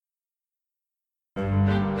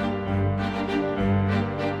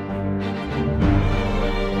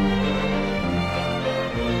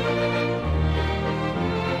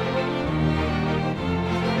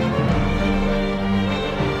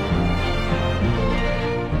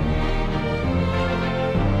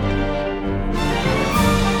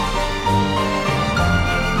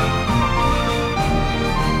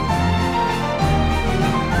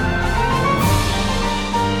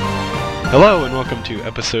Hello and welcome to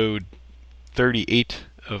episode 38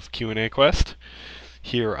 of Q&A Quest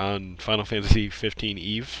here on Final Fantasy 15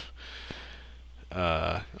 Eve.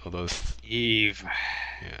 Although Eve.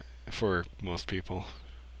 Yeah, for most people.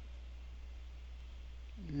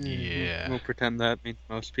 Yeah. We'll pretend that means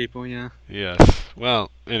most people, yeah. Yes.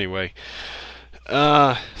 Well, anyway.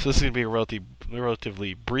 So this is going to be a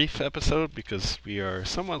relatively brief episode because we are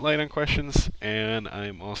somewhat light on questions, and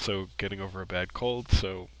I'm also getting over a bad cold,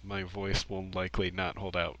 so my voice will likely not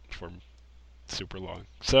hold out for super long.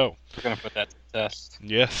 So we're going to put that to the test.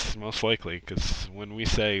 Yes, most likely, because when we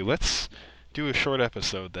say, let's do a short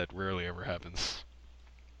episode, that rarely ever happens.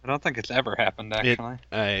 I don't think it's ever happened, actually.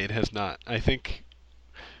 It has not. I think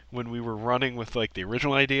when we were running with like the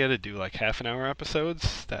original idea to do like half an hour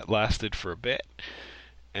episodes, that lasted for a bit,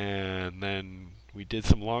 and then we did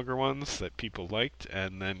some longer ones that people liked,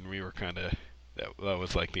 and then we were kind of, that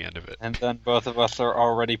was like the end of it. And then both of us are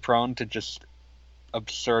already prone to just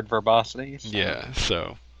absurd verbosity. So. Yeah,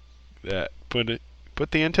 so that put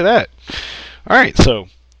the end to that. Alright, so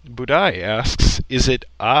Budai asks, is it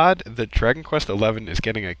odd that Dragon Quest XI is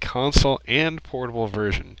getting a console and portable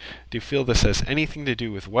version? Do you feel this has anything to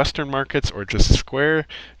do with Western markets or just Square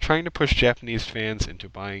trying to push Japanese fans into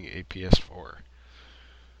buying a PS4?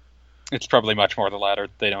 It's probably much more the latter.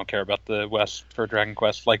 They don't care about the West for Dragon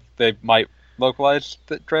Quest. Like, they might localize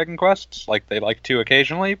the Dragon Quests, like they like to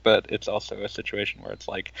occasionally, but it's also a situation where it's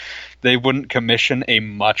like they wouldn't commission a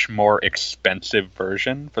much more expensive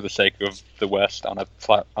version for the sake of the West on a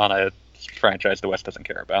franchise the West doesn't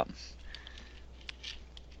care about.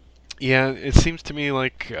 Yeah, it seems to me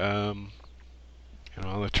like they're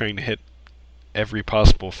trying to hit every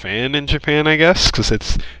possible fan in Japan, I guess, because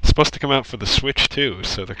it's supposed to come out for the Switch too,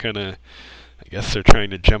 so they're kind of, I guess they're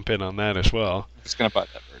trying to jump in on that as well. I'm just gonna buy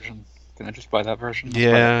that version. Can I just buy that version?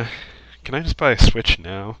 Yeah. Can I just buy a Switch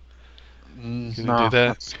now? Can you do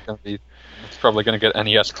that? It's probably going to get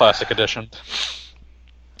NES Classic Edition.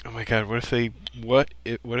 Oh my god, what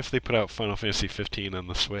if they put out Final Fantasy 15 on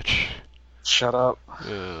the Switch? Shut up.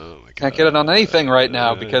 Oh my god. Can't get it on anything right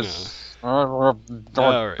now because...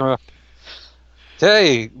 Alright.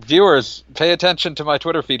 Hey, viewers, pay attention to my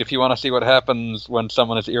Twitter feed if you want to see what happens when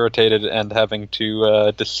someone is irritated and having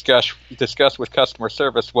to discuss with customer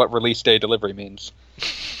service what release day delivery means.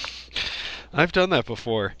 I've done that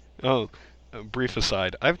before. Oh, a brief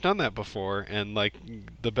aside. I've done that before, and like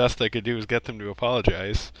the best I could do is get them to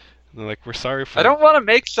apologize. And they're like, "We're sorry for." I don't want to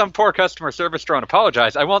make some poor customer service drone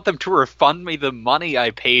apologize. I want them to refund me the money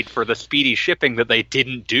I paid for the speedy shipping that they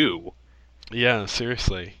didn't do. Yeah,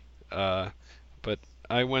 seriously. But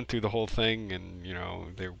I went through the whole thing, and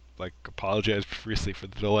they like apologized profusely for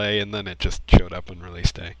the delay, and then it just showed up on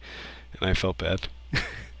release day, and I felt bad.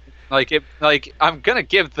 I'm gonna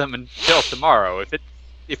give them until tomorrow.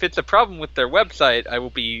 If it's a problem with their website, I will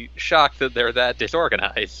be shocked that they're that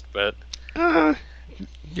disorganized. But yeah,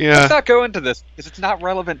 let's not go into this because it's not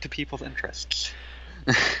relevant to people's interests.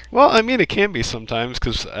 Well, I mean, it can be sometimes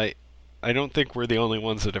because I don't think we're the only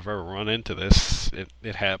ones that have ever run into this.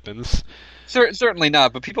 It happens. Certainly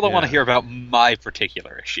not, but people don't want to hear about my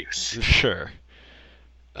particular issues. Sure.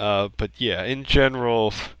 But yeah, in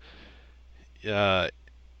general,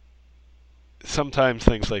 sometimes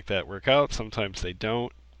things like that work out, sometimes they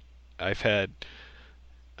don't. I had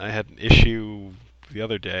an issue the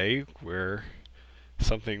other day where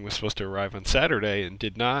something was supposed to arrive on Saturday and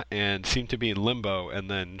did not, and seemed to be in limbo,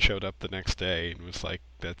 and then showed up the next day and was like,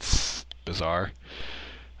 that's bizarre.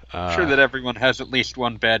 I'm sure that everyone has at least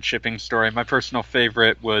one bad shipping story. My personal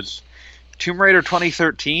favorite was Tomb Raider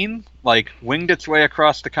 2013, winged its way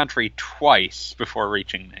across the country twice before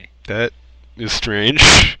reaching me. That is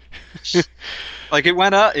strange. It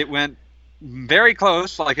went very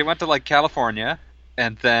close. It went to California,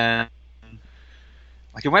 and then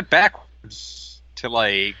it went backwards to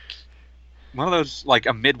one of those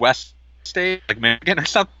a Midwest state, Michigan or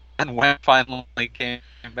something, and when it finally came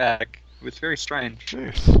back. It was very strange.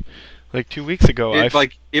 Nice. 2 weeks ago,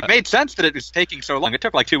 it made sense that it was taking so long. It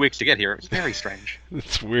took 2 weeks to get here. It was very strange.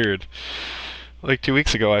 It's weird. 2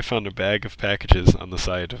 weeks ago, I found a bag of packages on the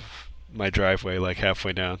side of my driveway,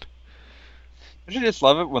 halfway down. Don't you just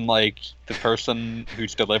love it when the person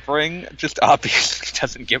who's delivering just obviously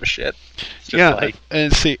doesn't give a shit? Just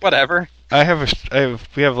and see, whatever. We have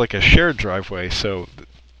a shared driveway, so,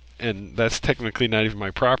 and that's technically not even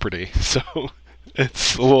my property, so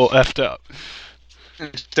it's a little effed up. I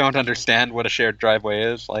just don't understand what a shared driveway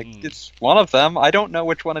is. It's one of them. I don't know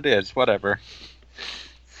which one it is. Whatever.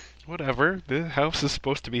 The house is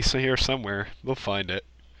supposed to be here somewhere. They'll find it.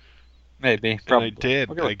 Maybe. Probably. And I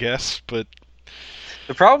did, I guess, but...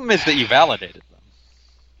 The problem is that you validated them.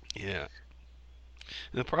 Yeah.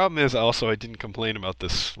 The problem is also I didn't complain about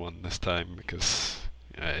this one this time because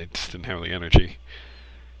I just didn't have the energy.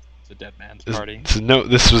 It's a dead man's party. No,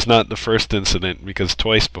 this was not the first incident because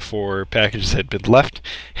twice before packages had been left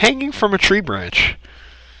hanging from a tree branch.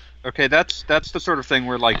 Okay, that's the sort of thing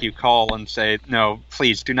where like you call and say, no,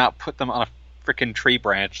 please do not put them on a frickin' tree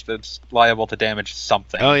branch that's liable to damage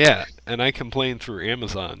something. Oh yeah, and I complained through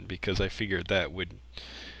Amazon because I figured that would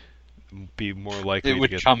be more likely it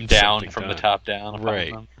would to get come down from done. The top down. upon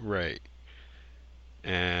Right, them. right.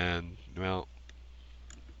 And well,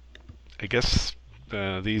 I guess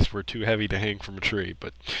these were too heavy to hang from a tree.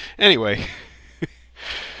 But anyway,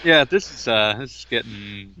 Yeah, this is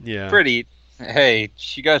getting yeah. pretty. Hey,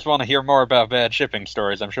 you guys want to hear more about bad shipping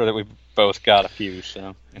stories? I'm sure that we've both got a few.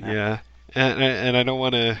 So you know. Yeah, and I don't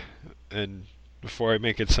want to. And before I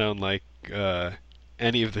make it sound like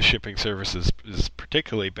any of the shipping services is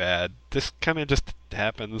particularly bad, this kind of just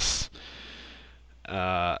happens.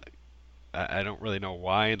 I don't really know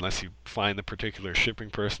why, unless you find the particular shipping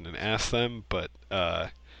person and ask them. But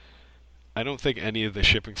I don't think any of the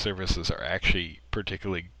shipping services are actually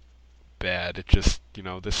particularly bad. It just,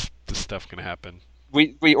 this stuff can happen.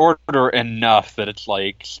 We order enough that it's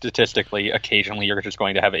like statistically, occasionally you're just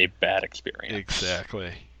going to have a bad experience.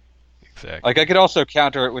 Exactly. Like I could also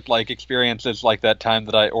counter it with like experiences like that time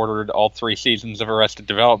that I ordered all 3 seasons of Arrested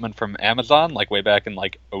Development from Amazon, like way back in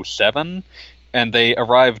like 2007, and they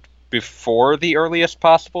arrived before the earliest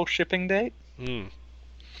possible shipping date.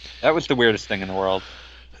 That was the weirdest thing in the world.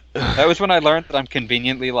 That was when I learned that I'm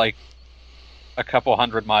conveniently like a couple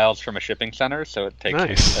 100 miles from a shipping center, so it takes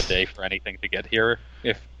Nice. a day for anything to get here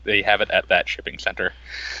if they have it at that shipping center.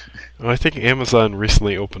 Well, I think Amazon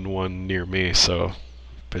recently opened one near me, so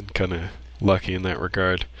I've been kind of lucky in that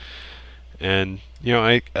regard. And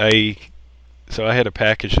so I had a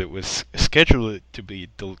package that was scheduled to be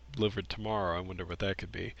delivered tomorrow. I wonder what that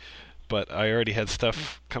could be. But I already had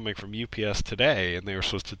stuff coming from UPS today, and they were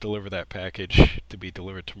supposed to deliver that package to be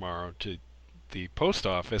delivered tomorrow to the post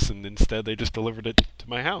office, and instead they just delivered it to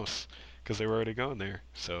my house because they were already going there.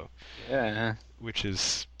 So, Yeah, which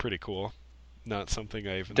is pretty cool. Not something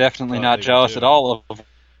I even definitely thought not they would jealous do. at all of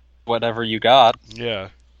whatever you got. Yeah.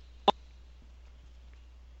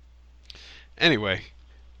 Anyway,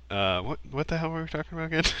 what the hell were we talking about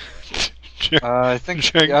again? I think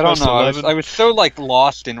Dragon I don't Quest know. XI? I was so like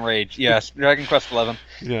lost in rage. Yes, Dragon Quest XI.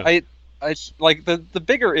 Yeah. I like the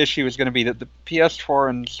bigger issue is going to be that the PS4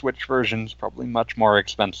 and Switch version's probably much more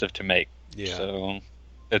expensive to make. Yeah. So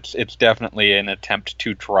it's definitely an attempt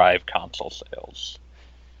to drive console sales.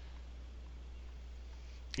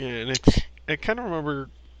 Yeah, and I kind of remember,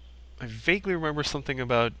 I vaguely remember something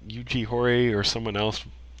about Yuji Horii or someone else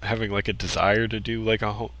having like a desire to do like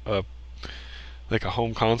a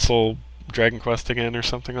home console Dragon Quest again or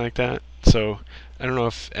something like that. So I don't know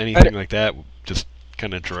if anything like that just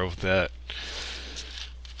kind of drove that.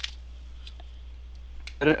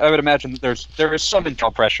 I would imagine that there is some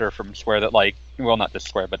internal pressure from Square that like, well, not this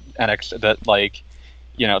Square, but NX, that like,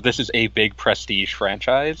 this is a big prestige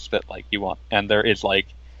franchise that like you want, and there is like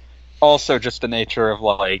also just the nature of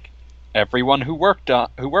like everyone who works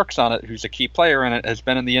on it, who's a key player in it, has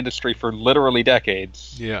been in the industry for literally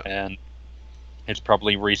decades. Yeah. And is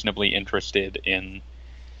probably reasonably interested in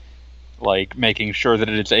like making sure that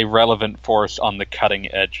it is a relevant force on the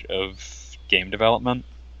cutting edge of game development.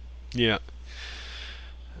 Yeah.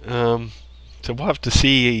 So we'll have to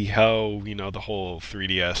see how, the whole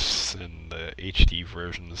 3DS and the HD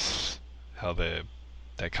versions, how the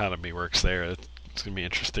economy works there. It's going to be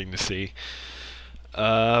interesting to see.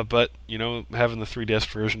 But, having the 3DS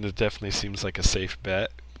version, it definitely seems like a safe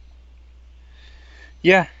bet.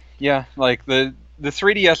 Yeah, like the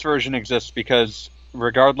 3DS version exists because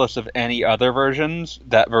regardless of any other versions,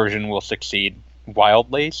 that version will succeed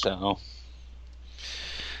wildly, so...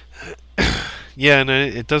 Yeah, and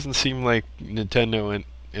it doesn't seem like Nintendo,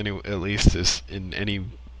 at least, is in any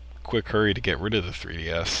quick hurry to get rid of the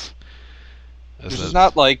 3DS. This is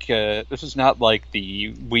not like the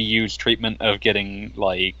Wii U's treatment of getting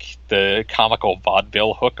like the comical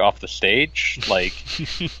vaudeville hook off the stage. Like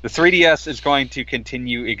the 3DS is going to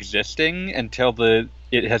continue existing until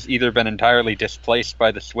it has either been entirely displaced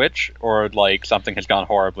by the Switch or like something has gone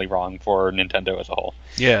horribly wrong for Nintendo as a whole.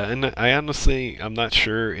 Yeah, and I'm not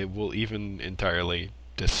sure it will even entirely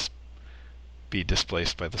be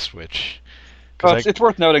displaced by the Switch. Well, it's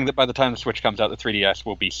worth noting that by the time the Switch comes out, the 3DS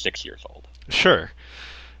will be 6 years old. Sure.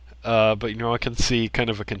 But, I can see kind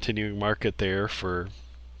of a continuing market there for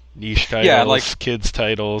niche titles, kids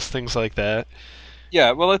titles, things like that.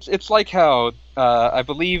 Yeah, well, it's like how, I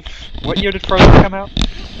believe, what year did Frozen come out?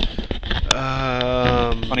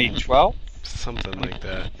 2012? something like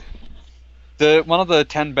that. One of the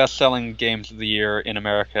 10 best-selling games of the year in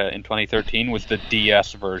America in 2013 was the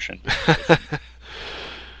DS version.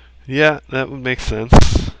 Yeah, that would make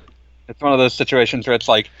sense. It's one of those situations where it's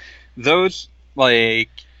like those that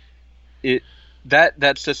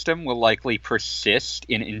system will likely persist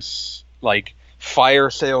in like fire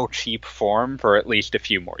sale cheap form for at least a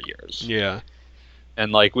few more years. Yeah.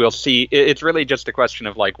 And like we'll see, it's really just a question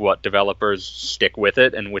of like what developers stick with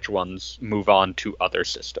it and which ones move on to other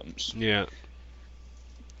systems. Yeah.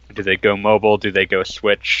 Do they go mobile? Do they go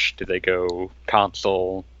Switch? Do they go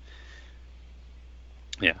console?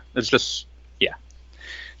 Yeah, it's just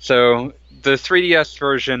So the 3DS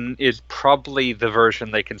version is probably the version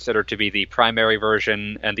they consider to be the primary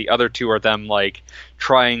version, and the other two are them like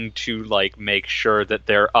trying to like make sure that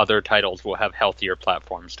their other titles will have healthier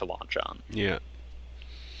platforms to launch on. Yeah.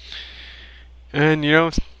 And you know,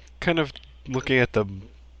 kind of looking at the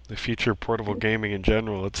future of portable gaming in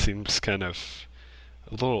general, it seems kind of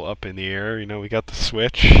a little up in the air. You know, we got the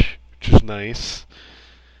Switch, which is nice.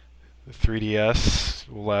 The 3DS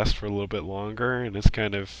will last for a little bit longer, and it's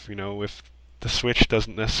kind of, you know, if the Switch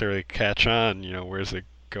doesn't necessarily catch on, you know, where does it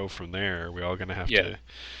go from there? Are we all going to have to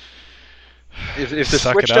if the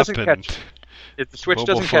suck Switch it doesn't up catch if the Switch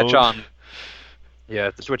mobile doesn't catch phone? on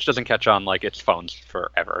if the Switch doesn't catch on, like, it's phones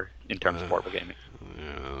forever in terms of portable gaming.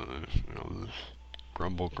 You know,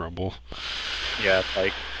 grumble. Yeah,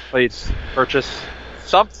 like, please purchase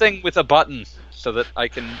something with a button so that I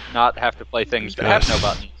can not have to play things that have no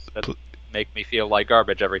buttons that make me feel like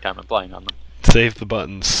garbage every time I'm playing on them. Save the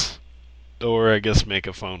buttons. Or I guess make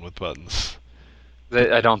a phone with buttons.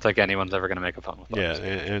 I don't think anyone's ever going to make a phone with buttons. Yeah,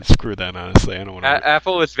 and screw that, honestly. I don't want to...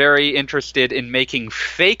 Apple is very interested in making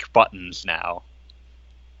fake buttons now.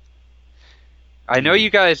 I know you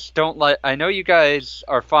guys don't like. I know you guys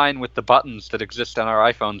are fine with the buttons that exist on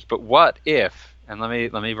our iPhones, but what if? And let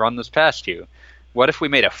me run this past you. What if we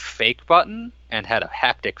made a fake button and had a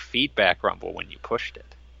haptic feedback rumble when you pushed it?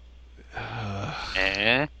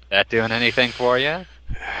 That doing anything for you?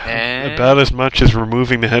 About as much as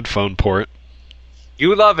removing the headphone port.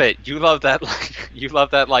 You love it. You love that. You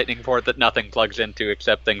love that lightning port that nothing plugs into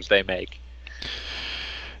except things they make.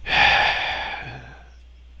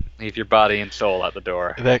 Leave your body and soul at the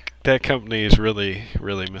door. That company is really,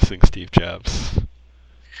 really missing Steve Jobs.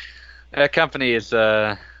 That company is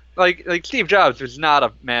like Steve Jobs was not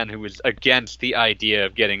a man who was against the idea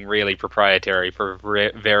of getting really proprietary for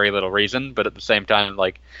very little reason, but at the same time,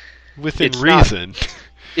 like within reason,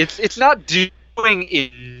 it's not doing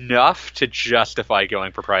enough to justify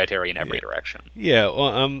going proprietary in every direction. Yeah,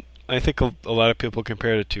 well, I think a lot of people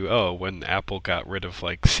compared it to when Apple got rid of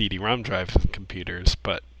like CD-ROM drives in computers,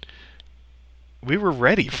 but we were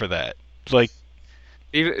ready for that.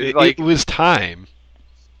 It was time.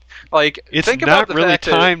 Like, it's think not about the really fact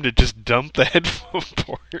time to just dump the headphone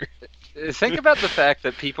port. Think about the fact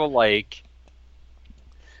that people like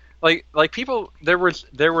people there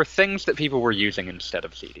were things that people were using instead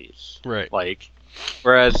of CDs. Right. Like,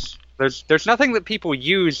 whereas there's nothing that people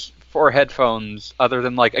use for headphones other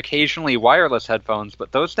than like occasionally wireless headphones,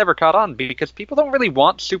 but those never caught on because people don't really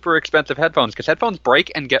want super expensive headphones because headphones break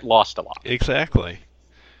and get lost a lot. Exactly.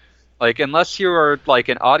 Like, unless you're like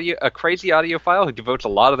a crazy audiophile who devotes a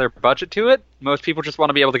lot of their budget to it, most people just want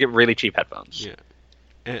to be able to get really cheap headphones. Yeah.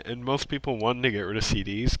 And most people want to get rid of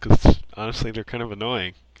CDs because honestly they're kind of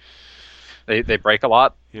annoying. They break a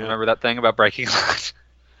lot. Yeah. Remember that thing about breaking a lot?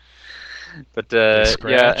 But they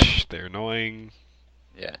scratch, they're annoying.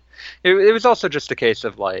 Yeah. It was also just a case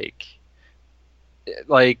of like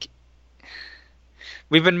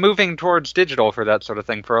we've been moving towards digital for that sort of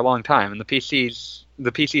thing for a long time, and the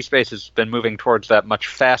PC space has been moving towards that much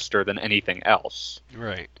faster than anything else.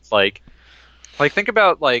 Right. It's like think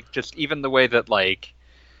about like just even the way that like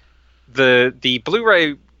the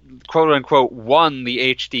Blu-ray quote unquote won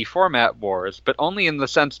the HD format wars, but only in the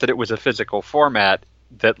sense that it was a physical format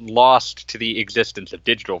that lost to the existence of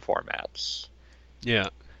digital formats. Yeah.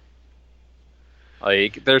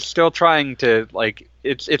 Like, they're still trying to, like,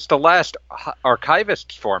 it's the last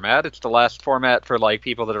archivist format. It's the last format for, like,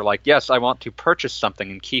 people that are like, yes, I want to purchase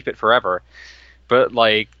something and keep it forever. But,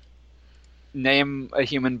 like, name a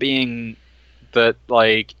human being that,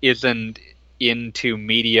 like, isn't into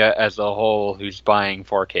media as a whole who's buying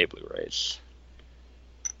 4K Blu-rays.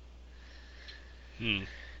 I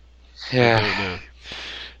Yeah. don't know.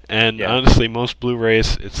 And Yeah. honestly, most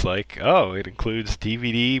Blu-rays, it's like, it includes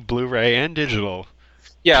DVD, Blu-ray, and digital.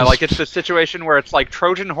 Yeah, like, it's a situation where it's like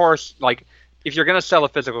Trojan Horse, like, if you're going to sell a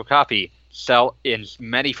physical copy, sell in as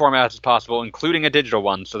many formats as possible, including a digital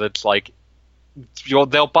one, so that it's like,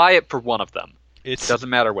 they'll buy it for one of them. It doesn't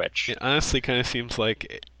matter which. It honestly kind of seems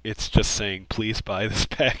like it's just saying, please buy this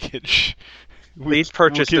package. Please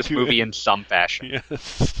purchase this movie in some fashion.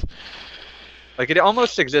 Yes. Like, it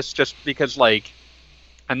almost exists just because, like,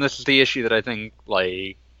 and this is the issue that I think,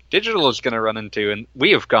 like, digital is going to run into, and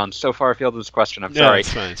we have gone so far afield with this question, I'm sorry.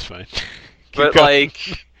 It's fine. But,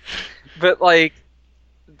 like,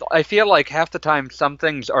 I feel like half the time some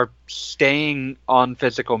things are staying on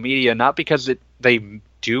physical media, not because they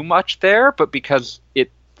do much there, but because it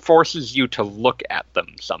forces you to look at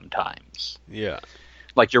them sometimes. Yeah.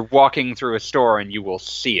 Like, you're walking through a store and you will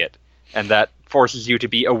see it, and that forces you to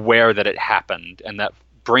be aware that it happened, and that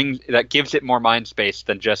gives it more mind space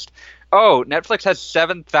than just, oh, Netflix has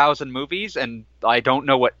 7,000 movies, and I don't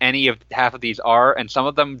know what half of these are, and some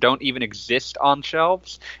of them don't even exist on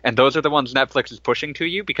shelves, and those are the ones Netflix is pushing to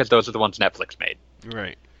you because those are the ones Netflix made.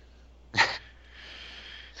 Right.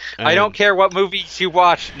 I don't care what movies you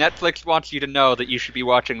watch. Netflix wants you to know that you should be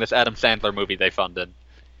watching this Adam Sandler movie they funded.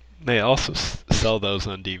 They also sell those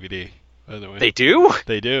on DVD, by the way. They do?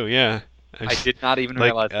 They do, yeah. I did not even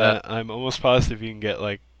realize that. I'm almost positive you can get,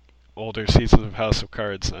 like, older seasons of House of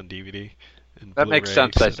Cards on DVD. And that Blu-ray, makes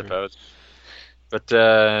sense, etc. I suppose. But,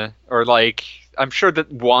 or, like, I'm sure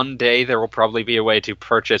that one day there will probably be a way to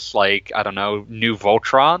purchase, like, I don't know, New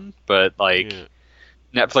Voltron, but, like,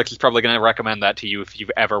 Netflix is probably going to recommend that to you if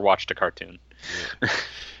you've ever watched a cartoon. Yeah.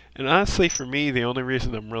 And honestly, for me, the only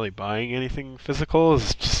reason I'm really buying anything physical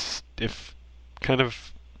is just if kind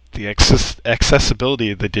of the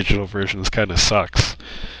accessibility of the digital versions kind of sucks.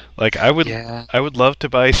 Like, I would love to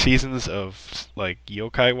buy seasons of, like,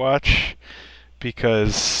 Yokai Watch,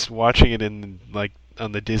 because watching it in, like,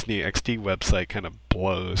 on the Disney XD website kind of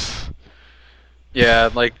blows. Yeah,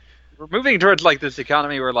 like, we're moving towards, like, this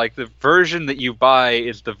economy where, like, the version that you buy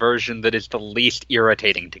is the version that is the least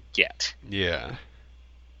irritating to get. Yeah.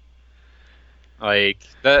 Like,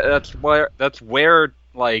 that's where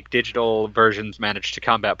like digital versions manage to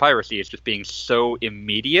combat piracy, is just being so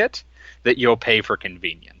immediate that you'll pay for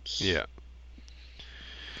convenience. Yeah.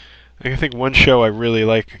 I think one show I really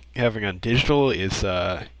like having on digital is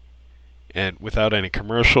and without any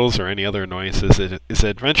commercials or any other annoyances, is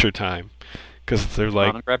Adventure Time, because they're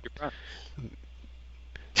like, grab your friend.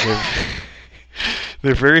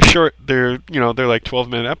 they're very short. They're like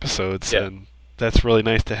 12-minute episodes, yeah. And that's really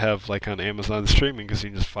nice to have, like, on Amazon streaming, because you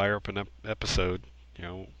can just fire up an episode,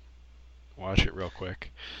 watch it real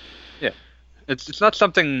quick. Yeah, it's not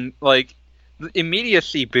something like,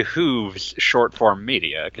 immediacy behooves short form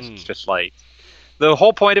media, because it's just like, the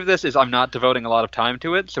whole point of this is I'm not devoting a lot of time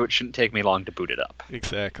to it, so it shouldn't take me long to boot it up.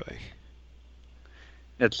 Exactly.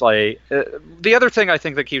 It's like, the other thing I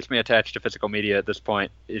think that keeps me attached to physical media at this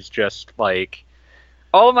point is just, like,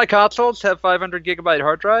 all of my consoles have 500 gigabyte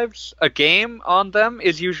hard drives. A game on them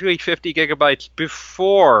is usually 50 gigabytes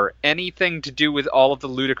before anything to do with all of the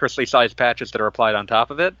ludicrously sized patches that are applied on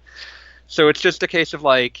top of it. So it's just a case of,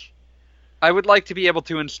 like, I would like to be able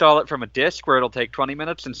to install it from a disk where it'll take 20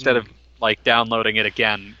 minutes instead of, like, downloading it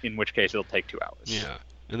again, in which case it'll take 2 hours. Yeah.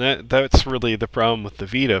 And that's really the problem with the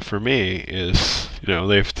Vita for me, is,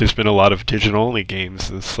 there's been a lot of digital-only games.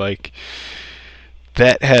 It's like,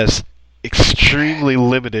 that has extremely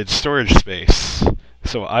limited storage space.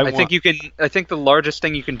 So I think the largest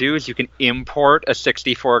thing you can do is you can import a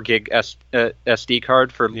 64 gig SD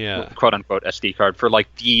card for quote unquote SD card for,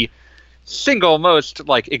 like, the single most,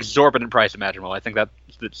 like, exorbitant price imaginable. I think that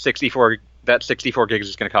 64 gigs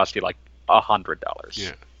is going to cost you like $100.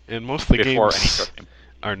 Yeah, and most of the games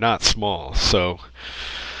are not small, so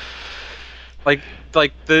like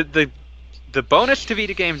the bonus to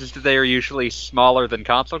Vita games is that they are usually smaller than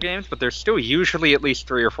console games, but they're still usually at least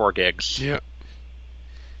 3 or 4 gigs. Yeah.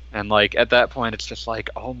 And, like, at that point, it's just like,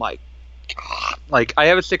 oh my god. Like, I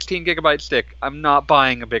have a 16 gigabyte stick. I'm not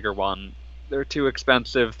buying a bigger one. They're too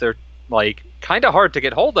expensive. They're, like, kind of hard to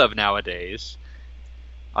get hold of nowadays.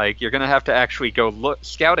 Like, you're going to have to actually go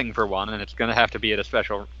scouting for one, and it's going to have to be at a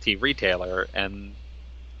specialty retailer, and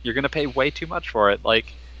you're going to pay way too much for it.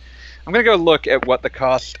 Like, I'm going to go look at what the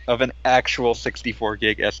cost of an actual 64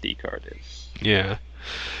 gig SD card is. Yeah.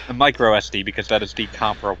 A micro SD, because that is the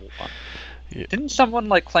comparable one. Yeah. Didn't someone,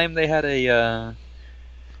 like, claim they had a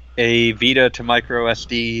Vita to micro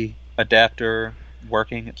SD adapter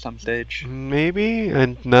working at some stage? Maybe,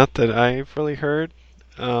 and not that I've really heard.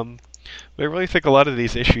 But I really think a lot of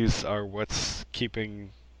these issues are what's keeping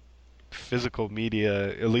physical media,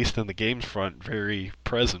 at least on the games front, very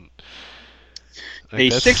present. Like,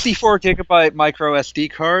 a 64 gigabyte micro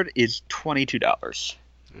SD card is $22.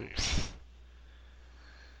 Nice.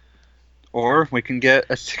 Or we can get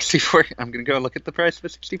a 64. I'm going to go look at the price of a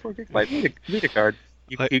 64 gigabyte Vita card.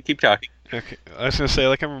 You keep talking. Okay, I was gonna say,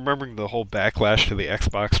 like, I'm remembering the whole backlash to the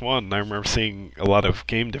Xbox One. And I remember seeing a lot of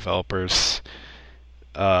game developers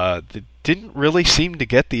that didn't really seem to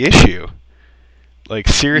get the issue. Like,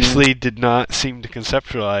 seriously, did not seem to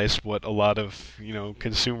conceptualize what a lot of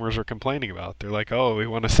consumers are complaining about. They're like, "Oh, we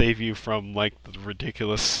want to save you from like the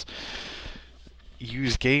ridiculous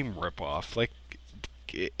used game ripoff." Like,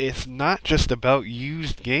 it's not just about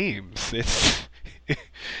used games.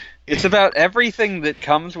 It's about everything that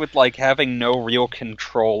comes with like having no real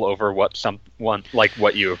control over what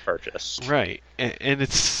what you have purchased. Right, and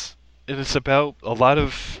it's about a lot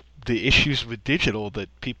of the issues with digital that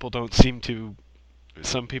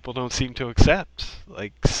some people don't seem to accept.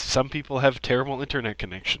 Like, some people have terrible internet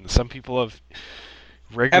connections. Some people have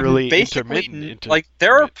regularly intermittent. Like,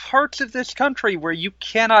 there are parts of this country where you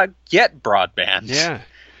cannot get broadband. Yeah.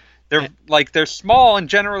 They're small and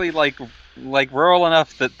generally like rural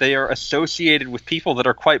enough that they are associated with people that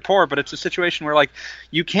are quite poor, but it's a situation where like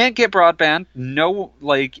you can't get broadband. No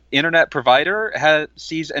like internet provider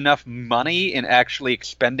sees enough money in actually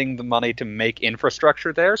expending the money to make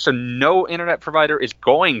infrastructure there, so no internet provider is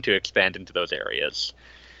going to expand into those areas.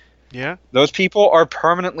 Yeah. Those people are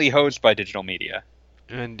permanently hosed by digital media.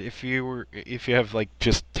 And if you have like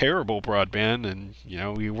just terrible broadband and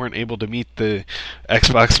you weren't able to meet the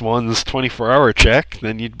Xbox One's 24-hour check,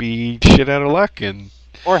 then you'd be shit out of luck.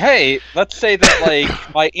 Or hey, let's say that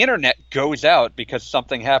like my internet goes out because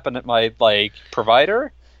something happened at my like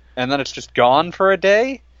provider, and then it's just gone for a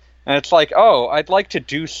day, and it's like, oh, I'd like to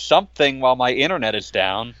do something while my internet is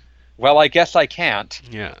down. Well, I guess I can't.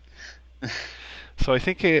 Yeah. So I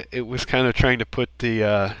think it was kind of trying to put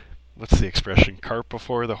the what's the expression? Cart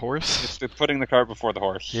before the horse? It's putting the cart before the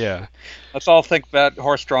horse. Yeah. Let's all think about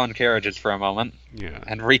horse-drawn carriages for a moment. Yeah.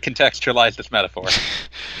 And recontextualize this metaphor.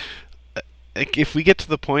 Like, if we get to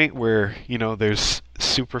the point where, there's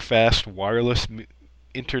super fast wireless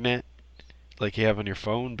internet like you have on your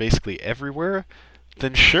phone basically everywhere,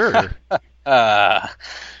 then sure.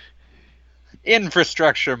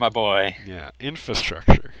 Infrastructure, my boy. Yeah,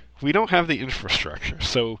 infrastructure. We don't have the infrastructure,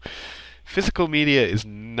 so physical media is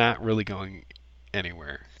not really going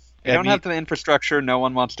anywhere. We don't have the infrastructure. No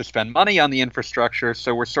one wants to spend money on the infrastructure,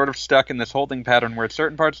 so we're sort of stuck in this holding pattern where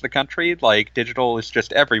certain parts of the country, like, digital is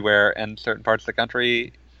just everywhere, and certain parts of the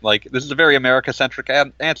country, like, this is a very America-centric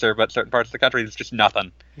answer, but certain parts of the country, there's just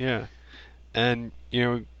nothing. Yeah. And,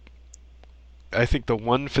 I think the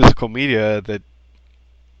one physical media that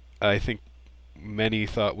I think many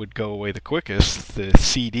thought would go away the quickest, the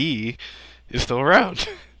CD, is still around.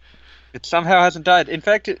 It somehow hasn't died. In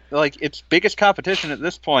fact, its biggest competition at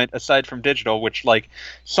this point, aside from digital, which, like,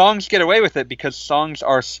 songs get away with it because songs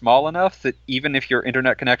are small enough that even if your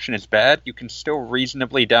internet connection is bad, you can still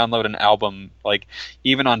reasonably download an album. Like,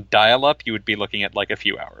 even on dial-up, you would be looking at, like, a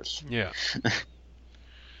few hours. Yeah.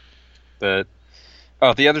 The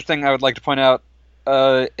other thing I would like to point out,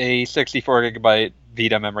 a 64-gigabyte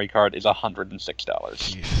Vita memory card is $106.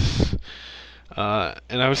 Jeez.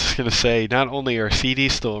 And I was just going to say, not only are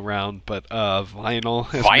CDs still around, but vinyl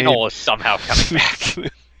is somehow coming back.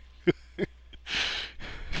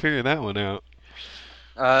 Figure that one out.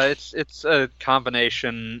 It's a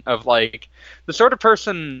combination of, like, the sort of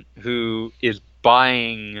person who is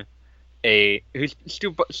buying who's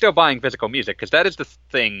still buying physical music, because that is the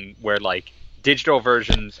thing where, like, digital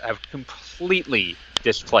versions have completely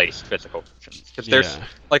displaced physical versions. Because there's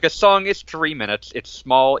like a song is 3 minutes, it's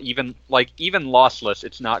small, even lossless,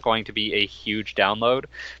 it's not going to be a huge download.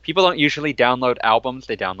 People don't usually download albums,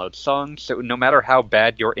 they download songs, so no matter how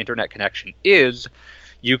bad your internet connection is,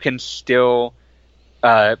 you can still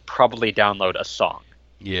probably download a song.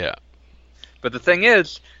 Yeah. But the thing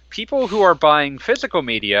is, people who are buying physical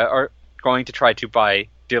media are going to try to buy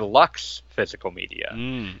deluxe physical media.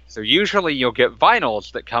 So usually you'll get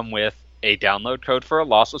vinyls that come with a download code for a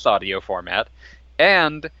lossless audio format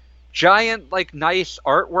and giant, like, nice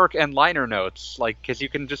artwork and liner notes, like, because you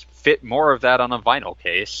can just fit more of that on a vinyl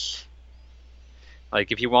case.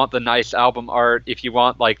 Like, if you want the nice album art, if you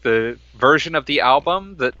want, like, the version of the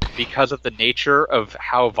album that, because of the nature of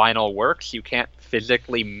how vinyl works, you can't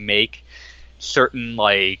physically make certain,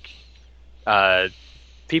 like,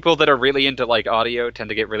 people that are really into, like, audio tend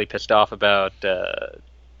to get really pissed off about,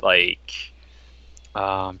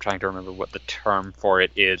 I'm trying to remember what the term for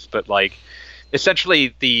it is, but, like,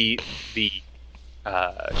 essentially the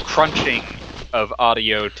crunching of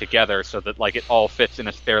audio together so that, like, it all fits in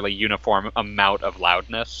a fairly uniform amount of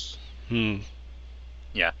loudness.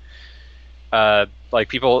 Yeah. Like,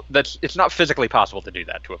 people, it's not physically possible to do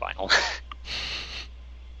that to a vinyl.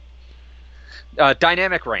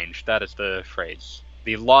 Dynamic range, that is the phrase.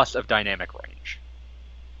 The loss of dynamic range.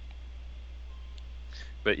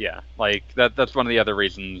 But yeah, like that's one of the other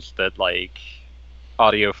reasons that like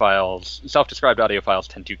audiophiles, self-described audiophiles,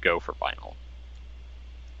 tend to go for vinyl.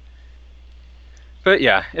 But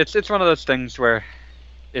yeah, it's one of those things where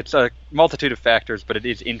it's a multitude of factors, but it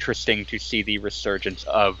is interesting to see the resurgence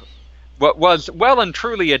of what was well and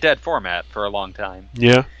truly a dead format for a long time.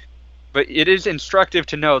 Yeah. But it is instructive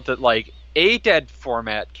to note that like a dead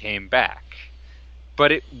format came back.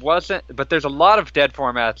 But it wasn't. But there's a lot of dead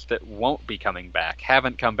formats that won't be coming back,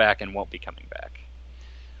 haven't come back, and won't be coming back.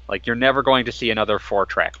 Like you're never going to see another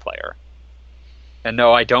 4-track player. And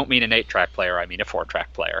no, I don't mean an 8-track player. I mean a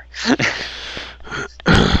 4-track player.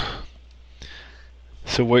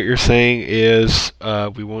 So what you're saying is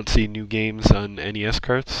we won't see new games on NES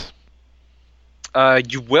carts?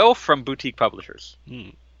 You will from boutique publishers. Hmm.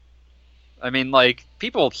 I mean, like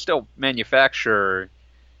people still manufacture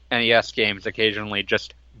NES games occasionally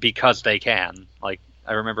just because they can. Like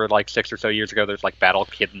I remember like 6 or so years ago there's like Battle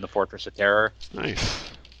Kid and the Fortress of Terror. Nice.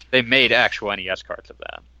 They made actual NES carts of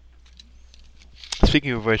that.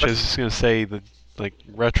 Speaking of which, I was just going to say that like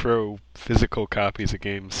retro physical copies of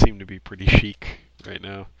games seem to be pretty chic right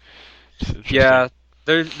now. Yeah,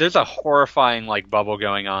 there's a horrifying like bubble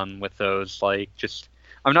going on with those. Like just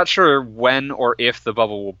I'm not sure when or if the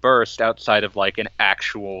bubble will burst outside of like an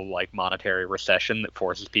actual like monetary recession that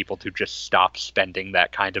forces people to just stop spending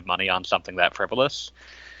that kind of money on something that frivolous.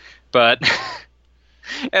 But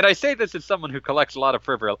and I say this as someone who collects a lot of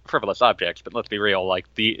frivolous objects, but let's be real, like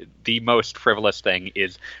the most frivolous thing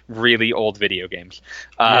is really old video games.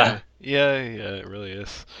 Yeah, it really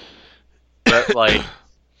is. But like,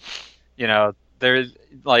 you know, there's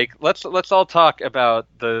like let's all talk about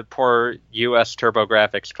the poor U.S.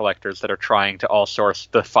 TurboGrafx collectors that are trying to all source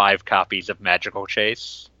the 5 copies of Magical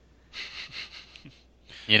Chase.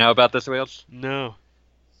 You know about this, Wheels? No.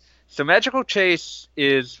 So Magical Chase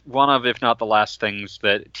is one of, if not the last things,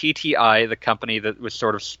 that TTI, the company that was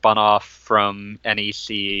sort of spun off from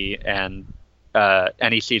NEC and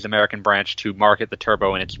NEC's American branch to market the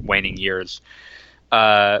Turbo in its waning years.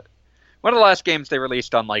 One of the last games they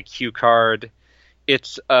released on like HuCard.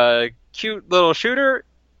 It's a cute little shooter.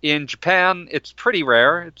 In Japan, it's pretty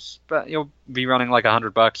rare. You'll be running like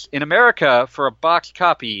 $100. In America, for a boxed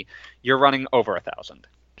copy, you're running over $1,000.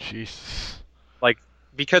 Jesus. Like,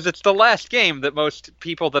 because it's the last game that most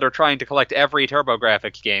people that are trying to collect every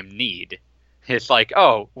TurboGrafx game need. It's like,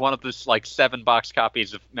 oh, one of those like 7 box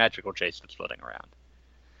copies of Magical Chase that's floating around.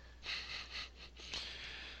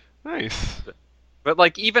 Nice. But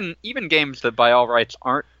like even games that by all rights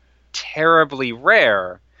aren't terribly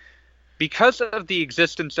rare, because of the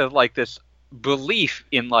existence of like this belief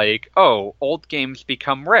in like, oh, old games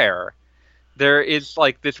become rare, there is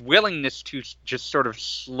like this willingness to just sort of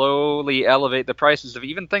slowly elevate the prices of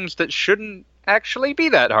even things that shouldn't actually be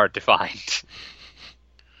that hard to find.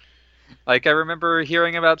 Like I remember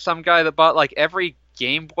hearing about some guy that bought like every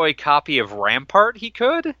Game Boy copy of Rampart he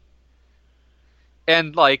could,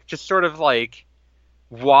 and like just sort of like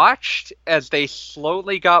watched as they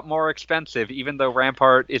slowly got more expensive, even though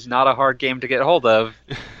Rampart is not a hard game to get hold of.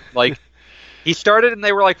 Like, he started and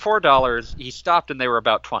they were like $4. He stopped and they were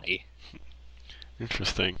about $20.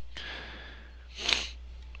 Interesting.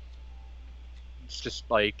 It's just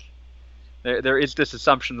like there is this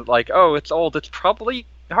assumption that like, oh, it's old, it's probably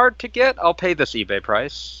hard to get. I'll pay this eBay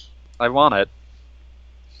price. I want it.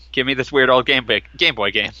 Give me this weird old Game Boy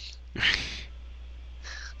game.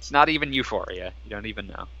 It's not even Euphoria. You don't even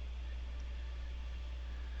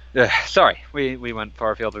know. Sorry, we went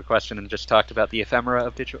far afield with the question and just talked about the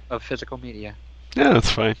ephemera of physical media. Yeah,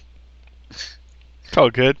 that's fine. It's all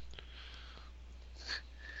good.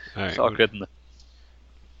 All right, it's all good.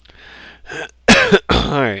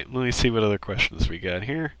 All right, let me see what other questions we got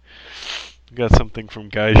here. We got something from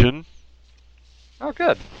Gaijin. Oh,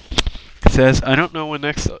 good. It says, I don't know when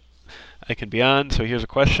next I can be on, so here's a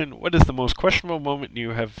question. What is the most questionable moment you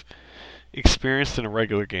have experienced in a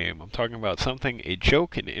regular game? I'm talking about something, a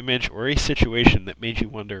joke, an image, or a situation that made you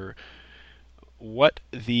wonder what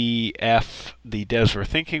the F the devs were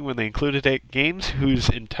thinking when they included games whose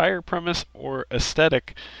entire premise or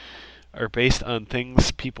aesthetic are based on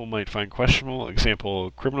things people might find questionable.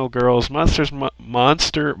 Example, Criminal Girls,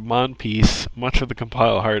 Monster Monpiece, much of the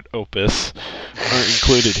Compile Heart opus aren't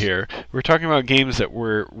included here. We're talking about games that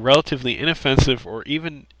were relatively inoffensive or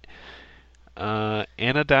even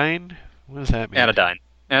anodyne? What does that mean? Anodyne.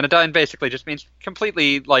 Anodyne basically just means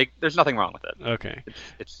completely, like, there's nothing wrong with it. Okay.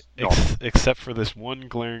 It's normal. Except for this one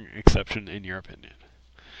glaring exception, in your opinion.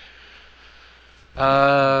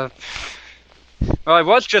 Well, I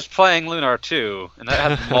was just playing Lunar 2, and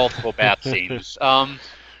that had multiple bat scenes.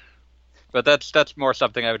 But that's more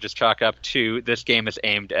something I would just chalk up to this game is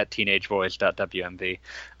aimed at teenageboys.wmv.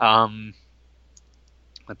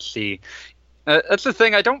 Let's see. That's the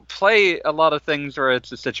thing. I don't play a lot of things where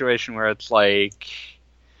it's a situation where it's like,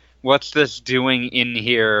 what's this doing in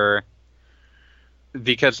here?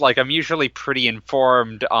 Because like I'm usually pretty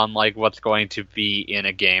informed on like what's going to be in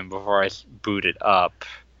a game before I boot it up.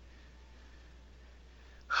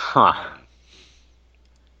 Huh.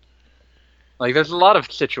 Like there's a lot of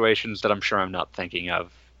situations that I'm sure I'm not thinking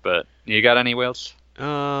of, but you got any, Wales?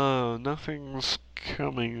 Nothing's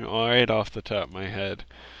coming right off the top of my head.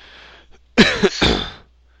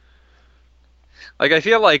 Like I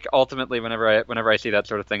feel like ultimately whenever I see that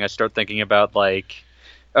sort of thing, I start thinking about like,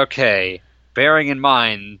 okay, bearing in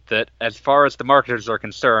mind that as far as the marketers are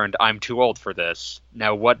concerned, I'm too old for this.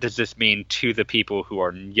 Now, what does this mean to the people who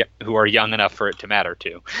are young enough for it to matter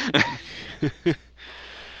to?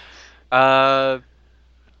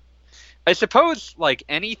 I suppose like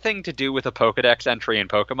anything to do with a Pokedex entry in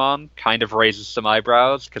Pokemon kind of raises some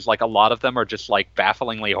eyebrows because like a lot of them are just like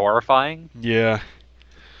bafflingly horrifying. Yeah.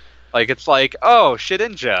 Like it's like, oh,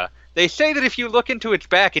 Shedinja. They say that if you look into its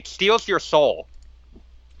back, it steals your soul.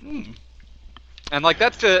 And like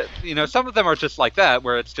that's some of them are just like that,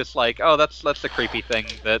 where it's just like, oh, that's the creepy thing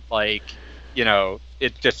that like,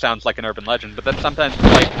 it just sounds like an urban legend. But then sometimes it's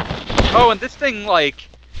like, oh, and this thing like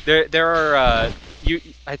there are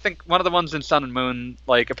I think one of the ones in Sun and Moon,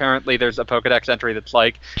 like apparently there's a Pokedex entry that's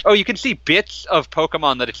like, oh, you can see bits of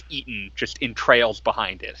Pokemon that it's eaten just in trails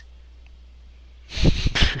behind it.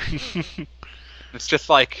 It's just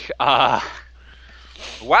like, wow,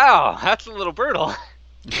 that's a little brutal.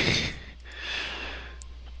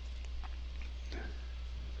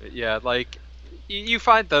 Yeah, like you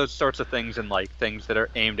find those sorts of things in like things that are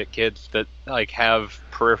aimed at kids that like have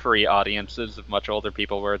periphery audiences of much older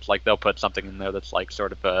people, where it's like they'll put something in there that's like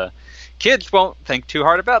sort of kids won't think too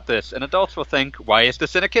hard about this, and adults will think, why is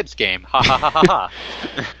this in a kids game? Ha ha ha ha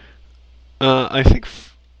ha. I think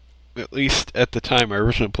at least at the time I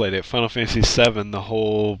originally played it, Final Fantasy VII,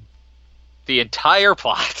 the entire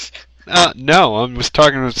plot. No, I was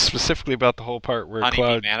talking specifically about the whole part where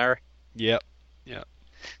Honeybee Manor. Yep.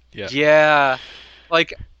 Yeah,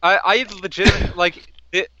 like I legit like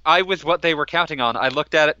I was what they were counting on. I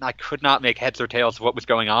looked at it and I could not make heads or tails of what was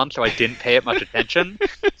going on, so I didn't pay it much attention.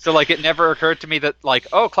 So like it never occurred to me that like,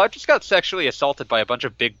 oh, Cloud just got sexually assaulted by a bunch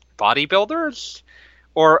of big bodybuilders,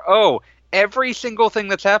 or oh, every single thing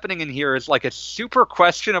that's happening in here is like a super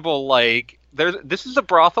questionable like. This is a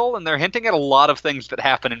brothel, and they're hinting at a lot of things that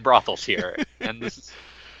happen in brothels here, and this is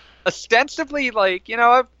ostensibly like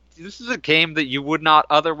this is a game that you would not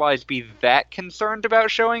otherwise be that concerned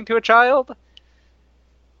about showing to a child.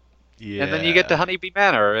 Yeah. And then you get to Honeybee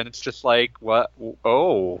Manor, and it's just like, what?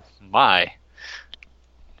 Oh, my.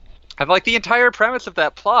 And, like, the entire premise of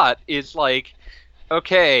that plot is, like,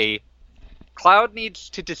 okay, Cloud needs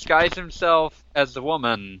to disguise himself as a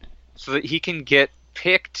woman so that he can get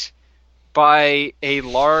picked by a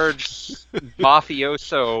large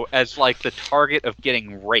mafioso as, like, the target of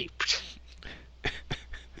getting raped.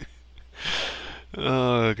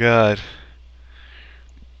 Oh, God.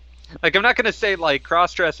 Like, I'm not going to say, like,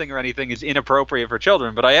 cross-dressing or anything is inappropriate for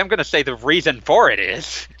children, but I am going to say the reason for it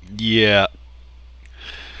is. Yeah.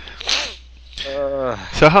 So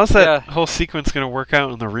how's that whole sequence going to work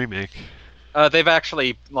out in the remake? They've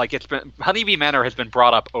actually, like, Honeybee Manor has been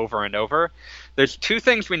brought up over and over. There's two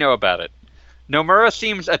things we know about it. Nomura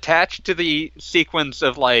seems attached to the sequence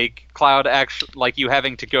of like Cloud actually, like you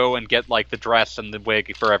having to go and get like the dress and the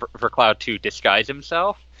wig for Cloud to disguise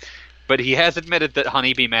himself, but he has admitted that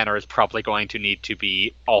Honeybee Manor is probably going to need to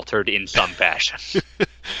be altered in some fashion.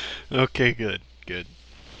 Okay, good.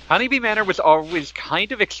 Honeybee Manor was always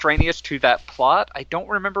kind of extraneous to that plot. I don't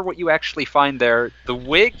remember what you actually find there. The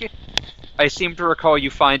wig, I seem to recall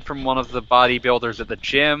you find from one of the bodybuilders at the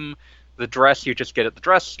gym. The dress you just get at the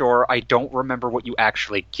dress store. I don't remember what you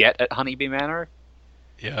actually get at Honeybee Manor.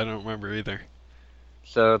 Yeah, I don't remember either.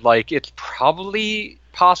 So, like, it's probably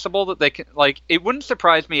possible that they can, like, it wouldn't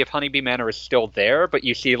surprise me if Honeybee Manor is still there, but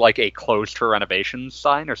you see, like, a closed for renovations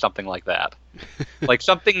sign or something like that. Like,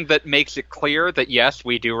 something that makes it clear that, yes,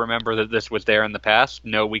 we do remember that this was there in the past.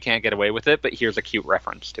 No, we can't get away with it, but here's a cute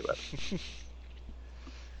reference to it.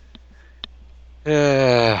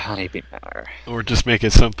 Honeybee Manor. Or just make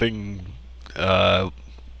it something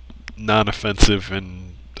non-offensive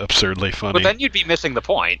and absurdly funny. But then you'd be missing the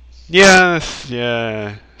point. Yes,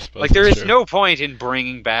 yeah. Like, there is no point in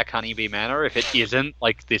bringing back Honeybee Manor if it isn't,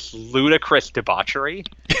 like, this ludicrous debauchery.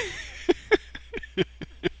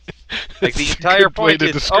 Like the That's a entire good way point to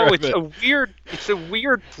is, describe it's it. a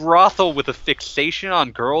weird brothel with a fixation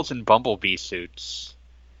on girls in bumblebee suits.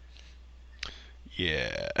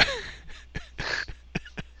 Yeah.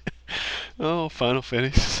 Oh, Final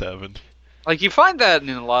Fantasy VII. Like you find that in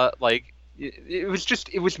a lot. Like it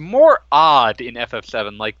was more odd in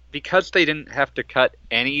FF7. Like because they didn't have to cut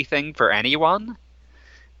anything for anyone.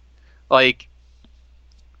 Like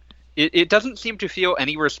it doesn't seem to feel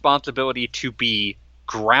any responsibility to be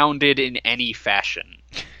grounded in any fashion.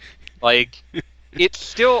 Like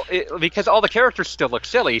because all the characters still look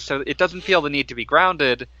silly, so it doesn't feel the need to be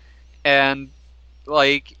grounded, and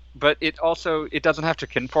like, but it doesn't have to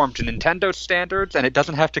conform to Nintendo standards, and it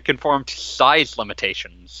doesn't have to conform to size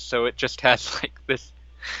limitations. So it just has like this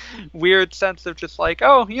weird sense of just like,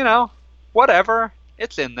 oh, whatever,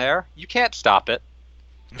 it's in there, you can't stop it.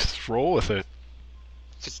 Just roll with it.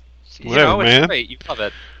 Just Whatever, it's man. great, you love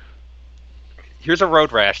it. Here's a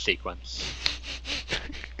road rash sequence.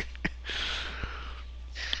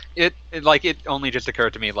 It only just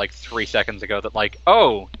occurred to me like 3 seconds ago that like,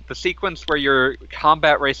 oh, the sequence where you're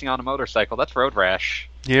combat racing on a motorcycle, that's Road Rash.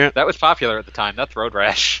 Yeah. That was popular at the time. That's Road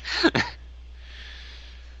Rash.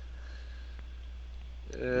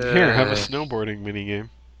 Here, have a snowboarding minigame.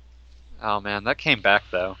 Oh man, that came back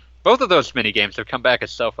though. Both of those minigames have come back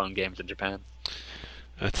as cell phone games in Japan.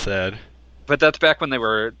 That's sad. But that's back when they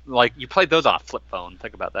were like, you played those on a flip phone.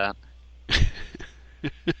 Think about that.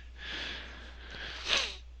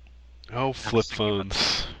 Oh, flip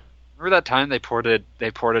phones. Remember that time they ported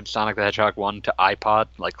Sonic the Hedgehog 1 to iPod,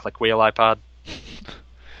 like click wheel iPod?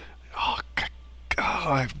 Oh,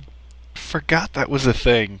 I forgot that was a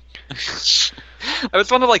thing. It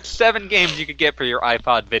was one of like 7 games you could get for your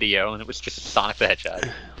iPod video, and it was just Sonic the Hedgehog.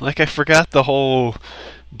 Like, I forgot the whole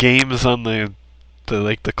games on the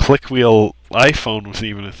click wheel iPhone was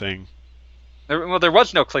even a thing. There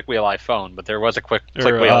was no click wheel iPhone, but there was a click wheel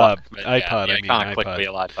iPod. iconic click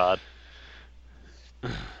wheel iPod.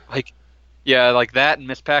 Like, yeah, like that and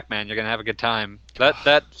Miss Pac-Man, you're gonna have a good time.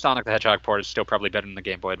 That Sonic the Hedgehog port is still probably better than the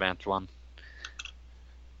Game Boy Advance one.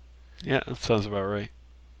 Yeah, that sounds about right.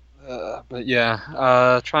 But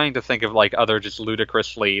yeah, trying to think of like other just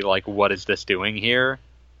ludicrously like, what is this doing here?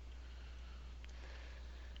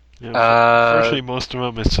 Yeah, unfortunately, most of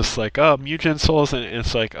them it's just like, oh, Mugen Souls, and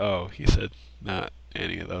it's like, oh, he said not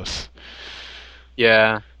any of those.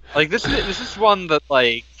 Yeah, like this is one that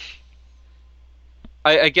like,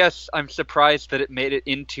 I guess I'm surprised that it made it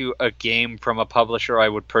into a game from a publisher I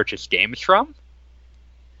would purchase games from,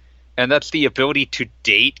 and that's the ability to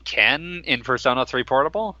date Ken in Persona 3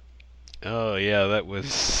 Portable. Oh yeah, that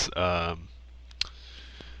was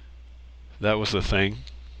the thing.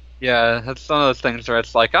 Yeah, that's one of those things where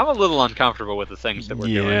it's like, I'm a little uncomfortable with the things that we're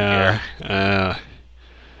doing here.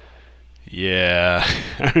 Yeah,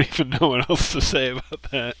 I don't even know what else to say about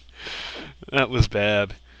that. That was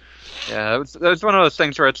bad. Yeah, that was one of those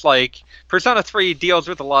things where it's like, Persona 3 deals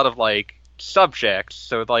with a lot of like subjects,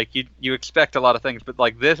 so like you expect a lot of things, but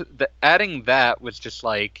like adding that was just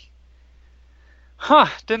like,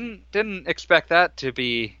 didn't expect that to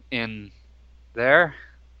be in there.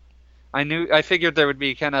 I figured there would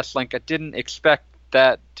be kind of Link. I didn't expect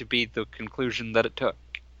that to be the conclusion that it took.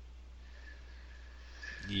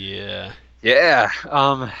 Yeah. Yeah.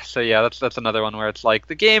 So yeah, that's another one where it's like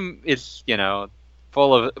the game is,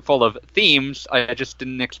 full of themes. I just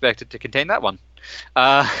didn't expect it to contain that one.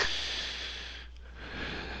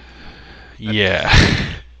 Yeah.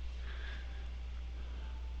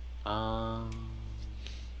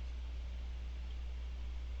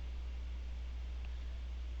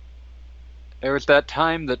 There was that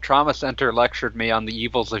time that Trauma Center lectured me on the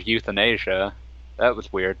evils of euthanasia. That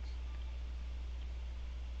was weird.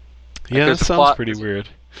 Yeah, that sounds pretty weird.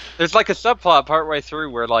 There's like a subplot partway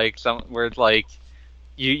through where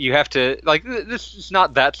you have to, like, this is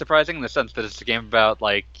not that surprising in the sense that it's a game about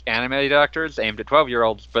like anime doctors aimed at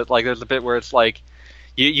 12-year-olds, but like there's a bit where it's like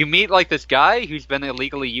you meet like this guy who's been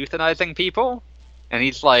illegally euthanizing people, and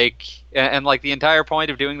he's like, and like the entire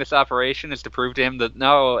point of doing this operation is to prove to him that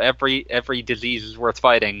no, every disease is worth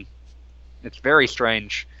fighting. It's very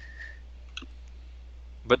strange.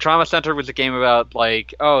 But Trauma Center was a game about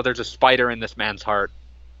like, oh, there's a spider in this man's heart.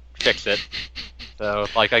 Fix it. So,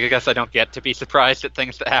 like, I guess I don't get to be surprised at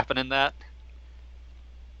things that happen in that.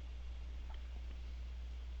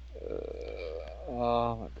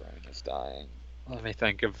 Oh, my brain is dying. Let me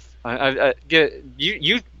think of.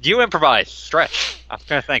 You improvise. Stretch. I'm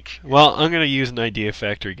gonna think. Well, I'm gonna use an Idea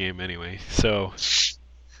Factory game anyway. So,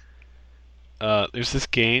 there's this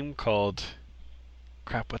game called.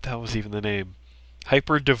 Crap! What the hell was even the name?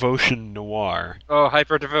 Hyper Devotion Noir. Oh,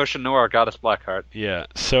 Hyper Devotion Noir, Goddess Blackheart. Yeah.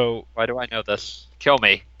 So Why do I know this? Kill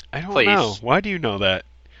me. I don't Please. know. Why do you know that?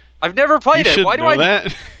 I've never played You it. should Why do know I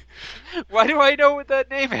that. Why do I know what that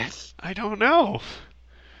name is? I don't know.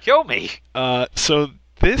 Kill me. So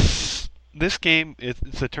this game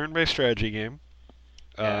it's a turn-based strategy game.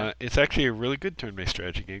 Yeah. It's actually a really good turn-based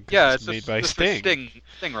strategy game. 'Cause Yeah, it's made by this Sting. was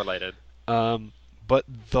Sting related. But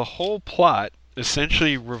the whole plot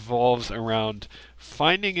essentially revolves around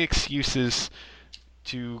finding excuses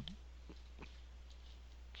to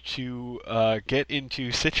get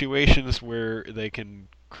into situations where they can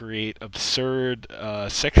create absurd,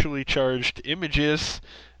 sexually charged images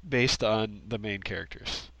based on the main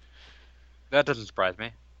characters. That doesn't surprise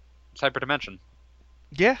me. It's Hyperdimension.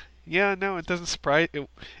 Yeah, no, it doesn't surprise.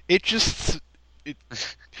 It just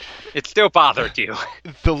It still bothered you.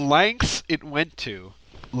 the lengths it went to,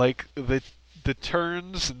 like the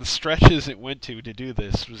turns and the stretches it went to do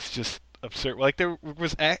this was just absurd. Like there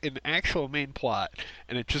was an actual main plot,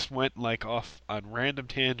 and it just went like off on random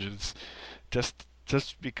tangents, just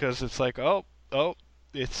because it's like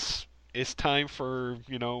it's time for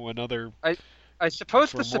another I suppose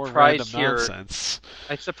for the more surprise random here. nonsense.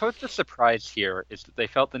 I suppose the surprise here is that they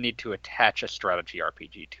felt the need to attach a strategy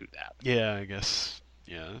RPG to that. Yeah, I guess.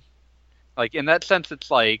 Yeah. Like in that sense, it's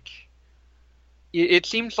like it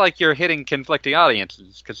seems like you're hitting conflicting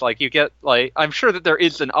audiences because like you get like I'm sure that there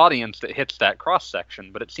is an audience that hits that cross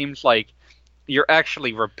section, but it seems like you're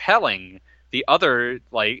actually repelling the other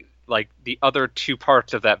like the other two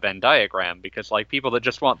parts of that Venn diagram because like people that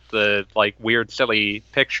just want the like weird silly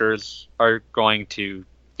pictures are going to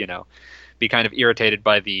be kind of irritated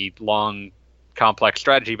by the long complex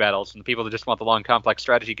strategy battles, and the people that just want the long complex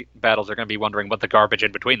strategy battles are going to be wondering what the garbage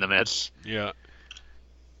in between them is. Yeah.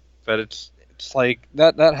 But it's like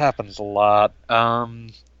that happens a lot.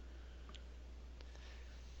 I'm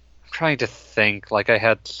trying to think. Like I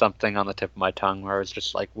had something on the tip of my tongue where I was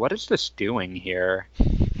just like, what is this doing here?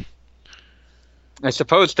 I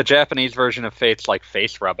suppose the Japanese version of Fate's like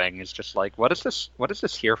face rubbing is just like, what is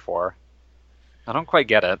this here for? I don't quite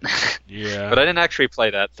get it. Yeah. But I didn't actually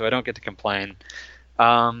play that, so I don't get to complain.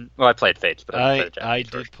 Well, I played Fates, but I didn't play the I Japanese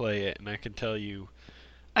did version. play it, and I can tell you,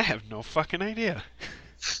 I have no fucking idea.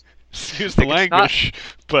 Excuse the Like, language,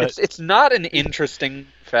 but It's not an interesting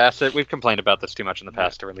facet. We've complained about this too much in the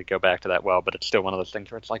past to really go back to that well, but it's still one of those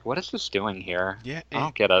things where it's like, what is this doing here? yeah, I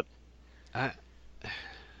don't get it.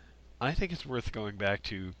 I think it's worth going back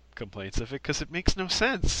to complaints of it because it makes no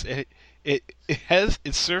sense. It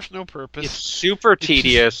serves no purpose. It's super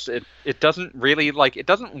tedious. It doesn't really it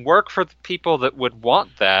doesn't work for the people that would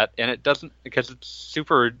want that, and it doesn't because it's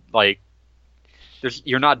super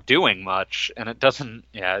you're not doing much, and it doesn't.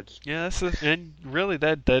 Yeah, And really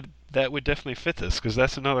that would definitely fit this because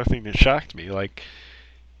that's another thing that shocked me. Like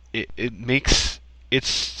it makes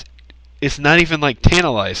it's not even like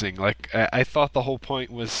tantalizing. Like I thought the whole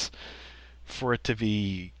point was for it to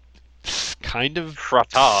be kind of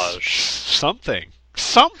frottage.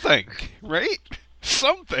 Something, right?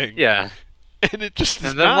 Something. Yeah. And it just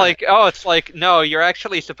is and then not. it's like no, you're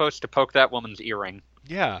actually supposed to poke that woman's earring.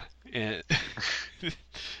 Yeah, and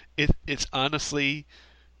it's honestly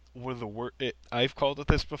one of the worst. I've called it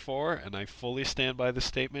this before, and I fully stand by the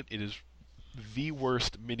statement. It is the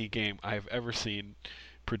worst mini game I've ever seen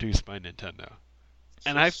produced by Nintendo.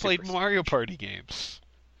 And I've played Mario Party games.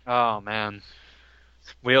 Oh man,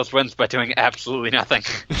 Wheels wins by doing absolutely nothing.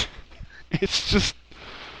 It's just,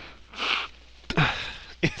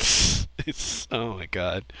 it's oh my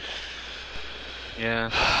god.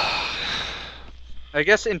 Yeah. I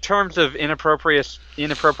guess in terms of inappropriateness.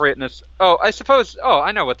 Oh, I suppose. Oh,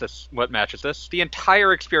 I know what matches this. The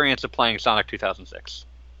entire experience of playing Sonic 2006.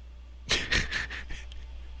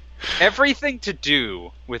 Everything to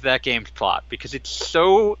do with that game's plot because it's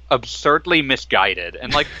so absurdly misguided,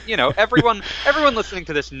 and everyone listening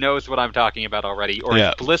to this knows what I'm talking about already, or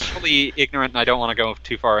is blissfully ignorant, and I don't want to go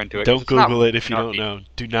too far into it. Don't Google it if you don't know.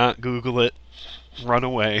 Do not Google it. Run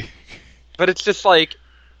away. But it's just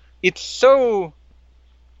it's so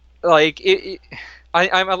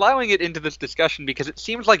I'm allowing it into this discussion because it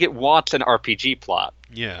seems like it wants an RPG plot.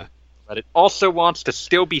 Yeah. But it also wants to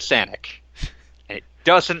still be Sonic. And it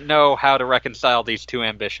doesn't know how to reconcile these two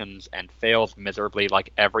ambitions and fails miserably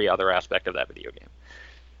like every other aspect of that video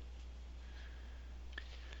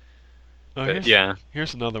game.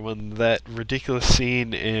 Here's another one. That ridiculous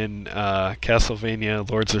scene in Castlevania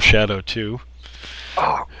Lords of Shadow 2.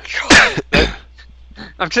 Oh, God.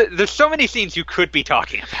 There's so many scenes you could be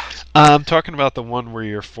talking about. I'm talking about the one where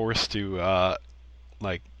you're forced to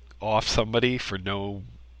off somebody for no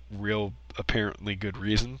real apparently good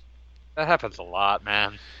reason. That happens a lot,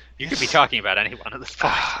 man. You could be It's talking about anyone at this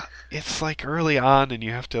point. it's like early on, and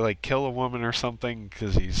you have to like kill a woman or something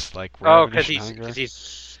because he's like Oh, ravenous and hungry. because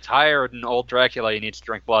he's tired and old Dracula. He needs to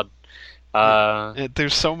drink blood.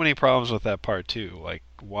 There's so many problems with that part too. Like,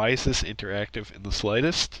 why is this interactive in the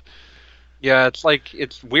slightest? Yeah, it's like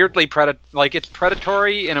it's weirdly it's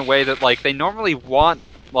predatory in a way that like they normally want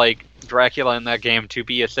like Dracula in that game to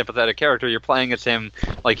be a sympathetic character. You're playing as him,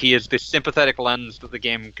 like he is this sympathetic lens that the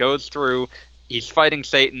game goes through. He's fighting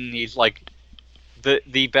Satan. He's like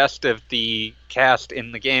the best of the cast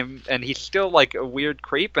in the game, and he's still like a weird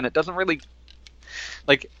creep. And it doesn't really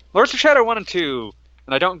like Lords of Shadow 1 and 2.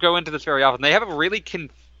 And I don't go into this very often. They have a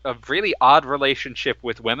really odd relationship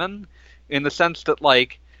with women, in the sense that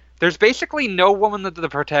like there's basically no woman that the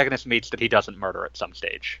protagonist meets that he doesn't murder at some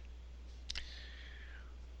stage.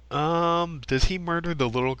 Does he murder the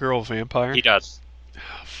little girl vampire? He does.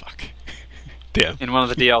 Oh, fuck. Damn. In one of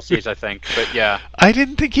the DLCs, I think. But yeah. I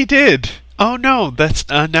didn't think he did. Oh no, that's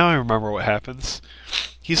now I remember what happens.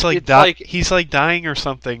 He's like he's like dying or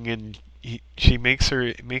something, and she makes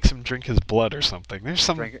him drink his blood or something. There's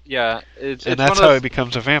some yeah, and it's that's how he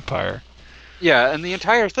becomes a vampire. Yeah, and the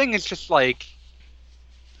entire thing is just like,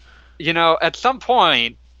 at some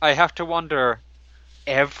point I have to wonder,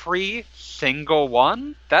 every single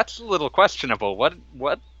one? That's a little questionable.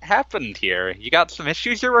 What happened here? You got some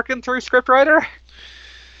issues you're working through, scriptwriter?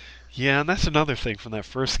 Yeah, and that's another thing from that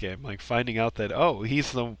first game, like finding out that he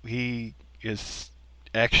is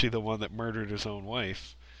actually the one that murdered his own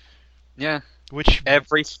wife. Yeah. Which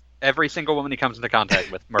every single woman he comes into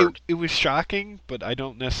contact with murdered. It was shocking, but I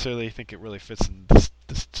don't necessarily think it really fits in this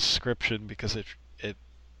description because it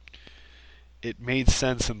made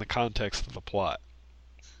sense in the context of the plot.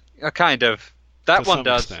 Kind of. That one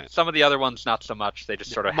does. Extent. Some of the other ones not so much. They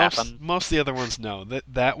just sort of happen. Most of the other ones no.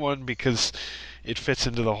 That one because it fits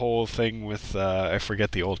into the whole thing with I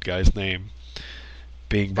forget the old guy's name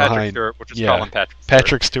being Patrick behind Stewart, which is Colin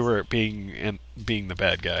Patrick Stewart being the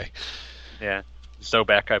bad guy. Yeah.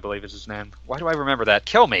 Zobek, I believe, is his name. Why do I remember that?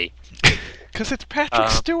 Kill me. Because it's Patrick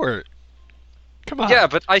Stewart. Come on. Yeah,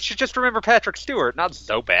 but I should just remember Patrick Stewart, not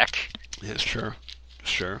Zobek. Yeah, sure.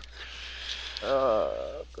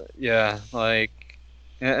 But yeah, like,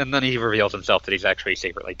 and then he reveals himself that he's actually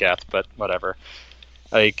secretly Death, but whatever.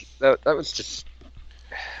 Like, that was just...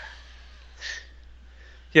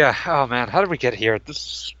 Yeah, oh man, how did we get here?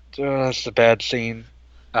 This is a bad scene.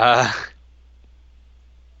 Let's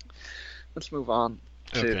move on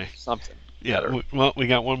to something. Yeah, well, we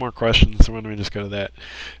got one more question, so why don't we just go to that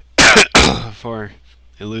before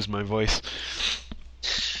I lose my voice.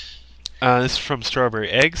 This is from Strawberry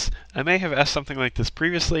Eggs. I may have asked something like this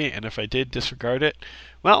previously, and if I did, disregard it.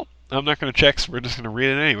 Well, I'm not going to check, so we're just going to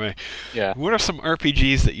read it anyway. Yeah. What are some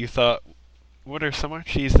RPGs that you thought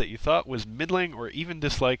was middling or even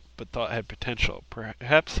disliked, but thought had potential?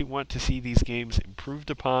 Perhaps you want to see these games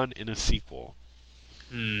improved upon in a sequel.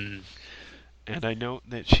 And I note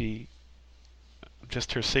that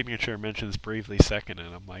just her signature mentions Bravely Second,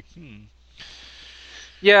 and I'm like,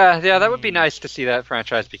 Yeah, that would be nice to see that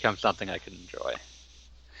franchise become something I could enjoy.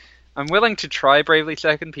 I'm willing to try Bravely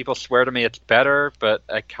Second. People swear to me it's better, but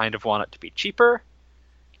I kind of want it to be cheaper.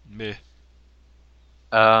 Meh.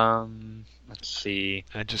 Let's see.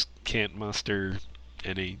 I just can't muster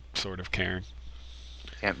any sort of caring.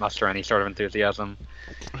 Can't muster any sort of enthusiasm.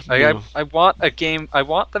 No. I want a game. I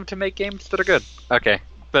want them to make games that are good. Okay,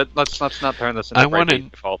 but let's not turn this into a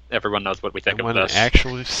default. Everyone knows what we think of this. I want an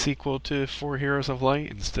actual sequel to Four Heroes of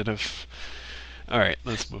Light instead of. All right,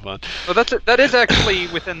 let's move on. Well, that is actually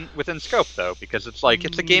within scope though, because it's like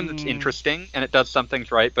it's a game that's interesting and it does some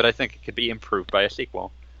things right, but I think it could be improved by a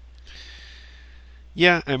sequel.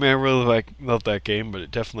 Yeah, I mean, I really love that game, but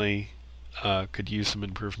it definitely could use some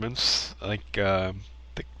improvements. Like the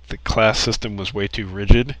class system was way too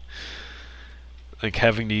rigid. Like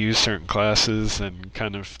having to use certain classes and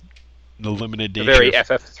kind of the limited nature. A very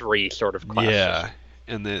FF3 sort of class. Yeah,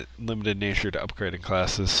 and the limited nature to upgrading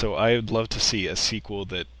classes. So I would love to see a sequel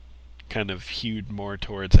that kind of hewed more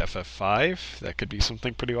towards FF5. That could be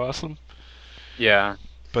something pretty awesome. Yeah.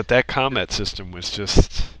 But that combat system was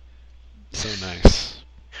just so nice.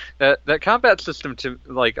 That combat system, to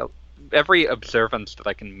like every observance that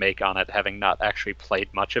I can make on it, having not actually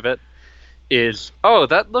played much of it, is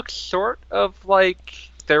that looks sort of like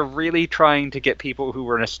they're really trying to get people who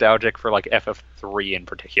were nostalgic for like FF3 in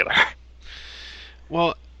particular.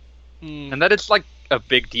 Well, and that it's like a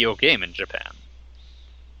big deal game in Japan.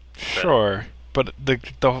 Sure, but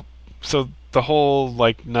the whole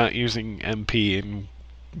like not using MP and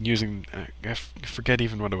using forget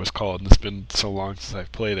even what it was called. It's been so long since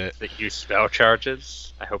I've played it. Does it use spell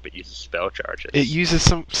charges? I hope it uses spell charges. It uses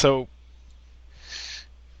so.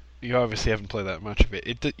 You obviously haven't played that much of it.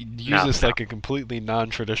 It uses like a completely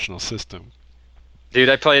non-traditional system. Dude,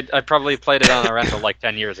 I probably played it on a rental like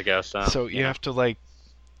 10 years ago. So you have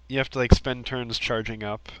to spend turns charging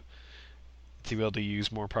up to be able to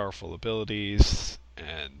use more powerful abilities,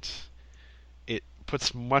 and it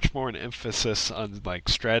puts much more an emphasis on like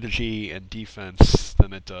strategy and defense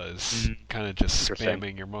than it does kind of just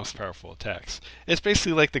spamming your most powerful attacks. It's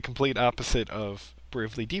basically like the complete opposite of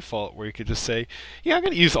Bravely Default, where you could just say, yeah, I'm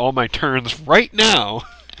going to use all my turns right now.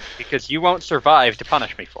 Because you won't survive to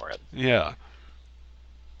punish me for it. Yeah.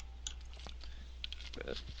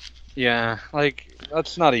 But, yeah, like,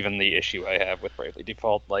 that's not even the issue I have with Bravely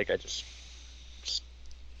Default. Like, I just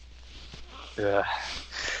but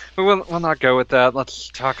we'll not go with that. Let's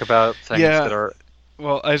talk about things that are...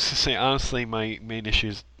 Well, I was just saying, honestly, my main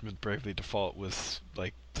issues with Bravely Default was,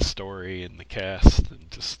 like, the story and the cast, and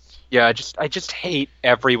just... Yeah, I just hate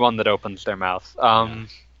everyone that opens their mouth. I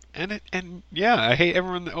hate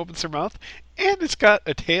everyone that opens their mouth, and it's got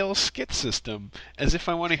a Tails skit system, as if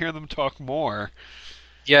I want to hear them talk more.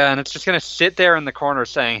 Yeah, and it's just going to sit there in the corner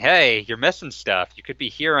saying, hey, you're missing stuff. You could be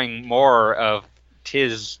hearing more of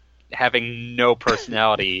Tiz having no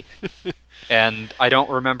personality. And I don't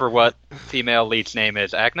remember what female lead's name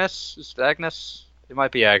is. Agnes? Is it Agnes? It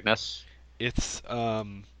might be Agnes. It's,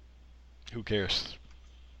 who cares?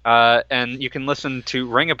 And you can listen to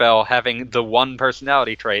Ring a Bell having the one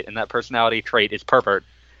personality trait, and that personality trait is pervert.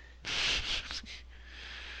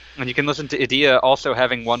 And you can listen to Idea also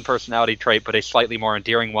having one personality trait, but a slightly more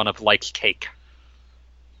endearing one of likes cake.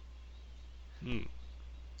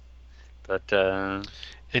 But,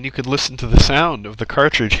 And you could listen to the sound of the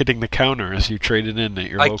cartridge hitting the counter as you trade it in at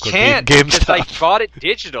your local GameStop. I can't, because I bought it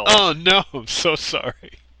digital. Oh no, I'm so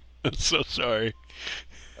sorry. I'm so sorry.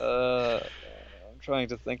 I'm trying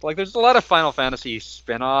to think. Like, there's a lot of Final Fantasy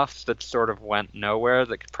spin-offs that sort of went nowhere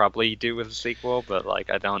that could probably do with a sequel, but like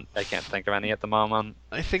I can't think of any at the moment.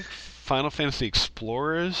 I think Final Fantasy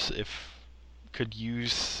Explorers could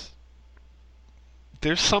use.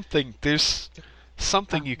 There's something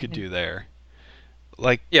you could do there.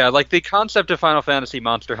 Like, yeah, like the concept of Final Fantasy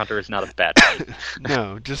Monster Hunter is not a bad thing.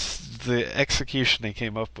 No, just the execution they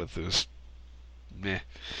came up with was meh.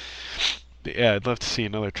 But yeah, I'd love to see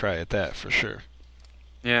another try at that for sure.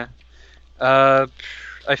 Yeah. I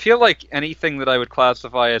feel like anything that I would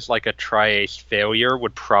classify as like a Tri-Ace failure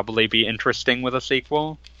would probably be interesting with a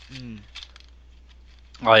sequel.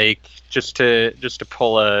 Like, just to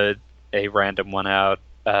pull a random one out,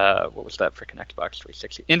 what was that frickin' Xbox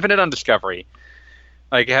 360? Infinite Undiscovery.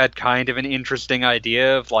 Like, it had kind of an interesting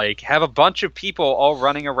idea of, like, have a bunch of people all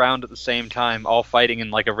running around at the same time, all fighting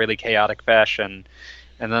in, like, a really chaotic fashion.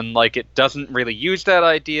 And then, like, it doesn't really use that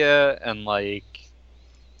idea, and, like,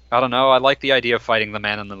 I don't know, I like the idea of fighting the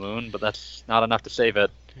Man in the Moon, but that's not enough to save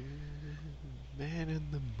it. Man in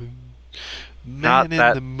the Moon. Man in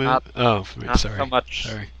the Moon. Not sorry. so much.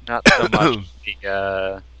 Sorry. Not so much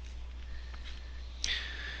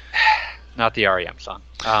not the REM song.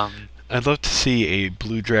 I'd love to see a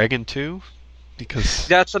Blue Dragon 2, because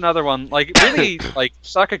that's another one. Like, really, like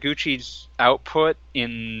Sakaguchi's output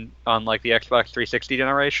on like the Xbox 360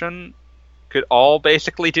 generation could all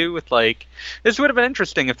basically do with, like, this would have been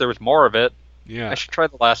interesting if there was more of it. Yeah. I should try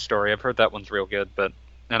the last story. I've heard that one's real good, and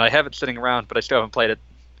I have it sitting around, but I still haven't played it.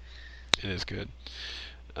 It is good.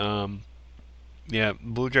 Yeah,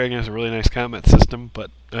 Blue Dragon has a really nice combat system,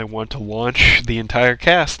 but I want to launch the entire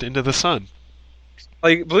cast into the sun.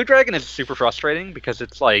 Like, Blue Dragon is super frustrating because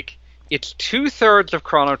it's like, it's 2/3 of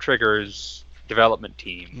Chrono Trigger's development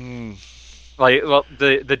team. Like, well,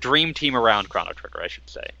 the dream team around Chrono Trigger, I should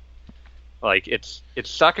say. Like, it's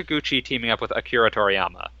Sakaguchi teaming up with Akira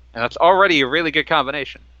Toriyama, and that's already a really good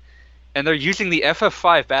combination. And they're using the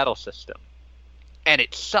FF5 battle system, and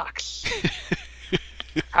it sucks.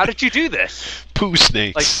 How did you do this? Poo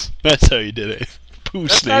snakes. That's how you did it.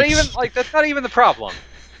 Snakes. That's not even the problem.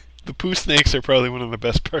 The poo snakes are probably one of the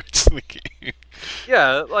best parts of the game.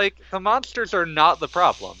 Yeah, like, the monsters are not the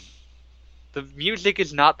problem. The music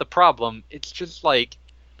is not the problem. It's just, like,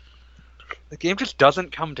 the game just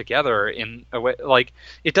doesn't come together in a way, like,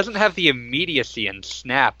 it doesn't have the immediacy and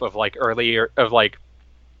snap of, like, earlier, of, like,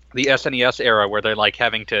 the SNES era where they're, like,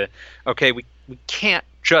 having to, okay, we can't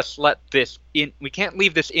just let this in, we can't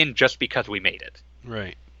leave this in just because we made it.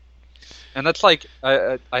 Right. And that's like,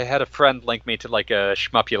 I had a friend link me to like a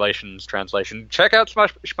Shmupulations translation. Check out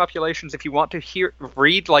Shmupulations if you want to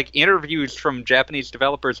read like interviews from Japanese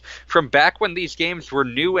developers from back when these games were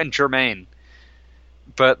new and germane.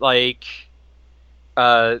 but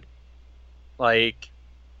uh, like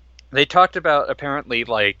they talked about apparently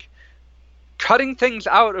like cutting things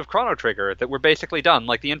out of Chrono Trigger that were basically done,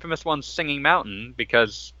 like the infamous one, Singing Mountain,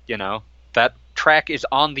 because that track is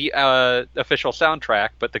on the official soundtrack,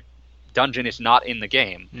 but the dungeon is not in the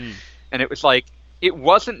game. And it was like, it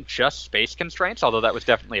wasn't just space constraints, although that was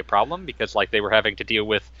definitely a problem, because like they were having to deal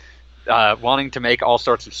with wanting to make all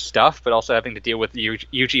sorts of stuff, but also having to deal with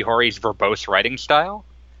Yuji Hoри's verbose writing style.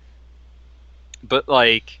 But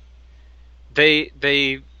like the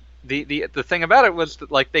thing about it was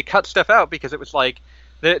that like they cut stuff out because it was like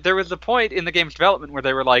there was a point in the game's development where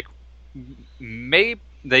they were like, maybe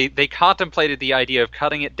they contemplated the idea of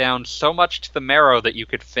cutting it down so much to the marrow that you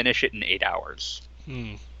could finish it in 8 hours.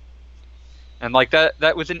 And like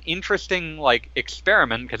that was an interesting like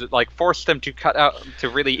experiment, because it like forced them to cut out, to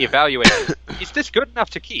really evaluate, is this good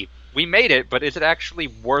enough to keep? We made it, but is it actually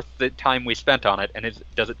worth the time we spent on it, and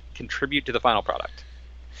does it contribute to the final product?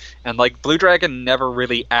 And like Blue Dragon never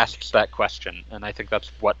really asks that question, and I think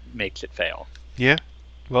that's what makes it fail. Yeah.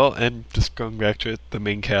 Well, and just going back to it, the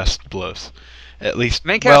main cast blows. At least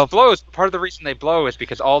main cast blows. Part of the reason they blow is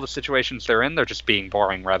because all the situations they're in, they're just being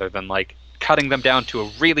boring rather than like cutting them down to a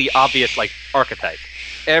really obvious like archetype.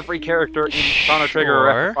 Every character in Chrono Trigger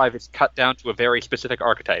or F5 is cut down to a very specific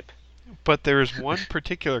archetype. But there is one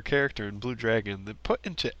particular character in Blue Dragon that put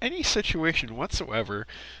into any situation whatsoever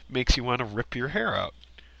makes you want to rip your hair out.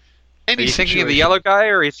 Are you thinking of the yellow guy,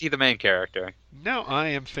 or is he the main character? No, I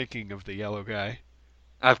am thinking of the yellow guy.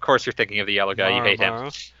 Of course you're thinking of the yellow guy. You hate him.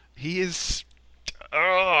 He is...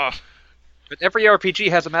 But every RPG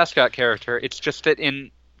has a mascot character. It's just that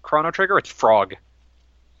in Chrono Trigger, it's Frog.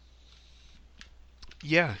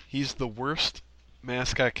 Yeah, he's the worst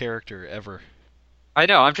mascot character ever. I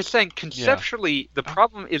know, I'm just saying, conceptually, the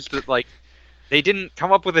problem is that, like, they didn't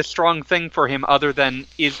come up with a strong thing for him other than,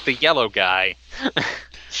 is the yellow guy.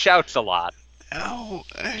 Shouts a lot. No,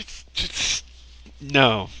 it's just...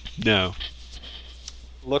 No.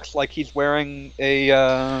 Looks like he's wearing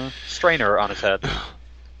a strainer on his head.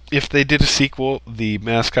 If they did a sequel, the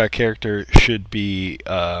mascot character should be...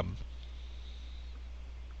 a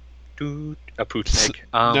poo snake.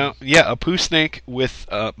 A poo snake with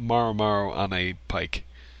Maro Maro on a pike.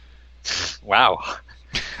 Wow.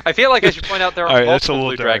 I feel like I should point out there are multiple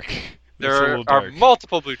Blue Dragon. There are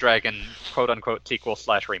multiple Blue Dragon quote-unquote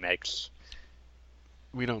sequels/remakes.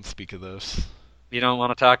 We don't speak of those. You don't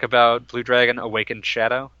want to talk about Blue Dragon Awakened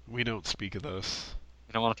Shadow? We don't speak of those.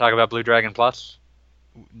 You don't want to talk about Blue Dragon Plus?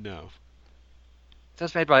 No. That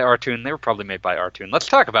was made by Artoon. They were probably made by Artoon. Let's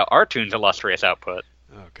talk about Artoon's illustrious output.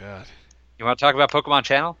 Oh, God. You want to talk about Pokemon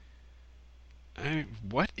Channel?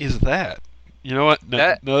 What is that? You know what? I'm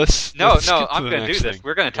going to do this.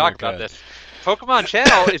 We're going to talk about this. Pokemon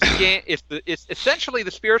Channel is a game. It's essentially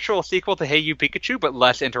the spiritual sequel to Hey You Pikachu, but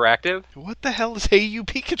less interactive. What the hell is Hey You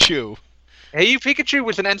Pikachu? Hey You Pikachu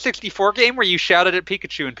was an N64 game where you shouted at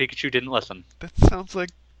Pikachu and Pikachu didn't listen. That sounds like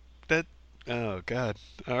that. Oh, God.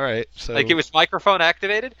 All right. So like it was microphone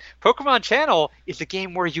activated. Pokemon Channel is a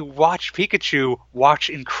game where you watch Pikachu watch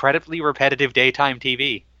incredibly repetitive daytime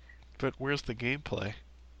TV. But where's the gameplay?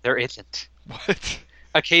 There isn't. What?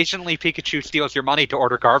 Occasionally, Pikachu steals your money to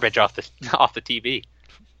order garbage off the TV.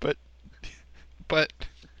 But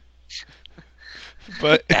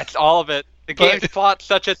that's all of it. The game's plot,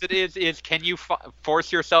 such as it is can you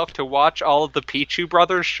force yourself to watch all of the Pichu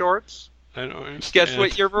Brothers shorts? I don't understand. Guess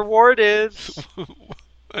what your reward is?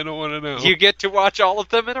 I don't want to know. You get to watch all of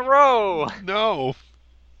them in a row. No,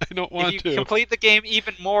 I don't want to. If you complete the game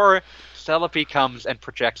even more, Celebi comes and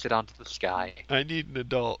projects it onto the sky. I need an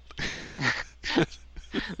adult.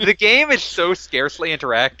 The game is so scarcely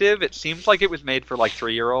interactive, it seems like it was made for like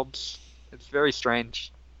 3-year-olds. It's very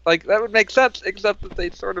strange. Like, that would make sense, except that they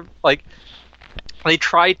sort of, like, they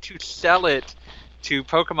tried to sell it to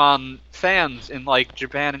Pokemon fans in, like,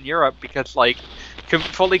 Japan and Europe because, like,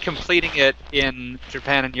 fully completing it in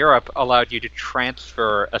Japan and Europe allowed you to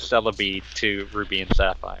transfer a Celebi to Ruby and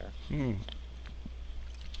Sapphire. And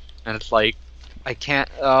it's like, I can't,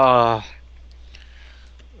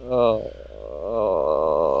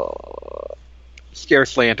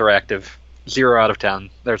 scarcely interactive. 0 out of 10.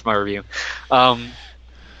 There's my review.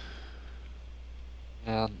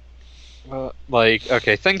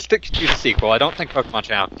 Okay, things that could use a sequel. I don't think Pokemon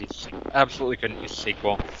Channel could use a sequel. Absolutely couldn't use a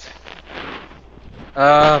sequel.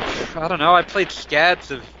 I don't know. I played scads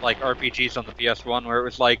of like RPGs on the PS1 where it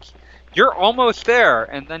was like, you're almost there,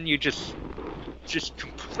 and then you just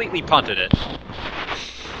completely punted it.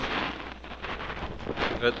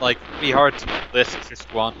 But like, it'd be hard to list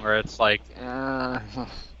just one where it's like, and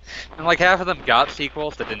like half of them got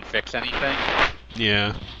sequels that didn't fix anything.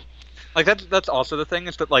 Yeah. Like that's also the thing,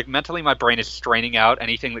 is that like mentally my brain is straining out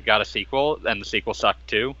anything that got a sequel, and the sequel sucked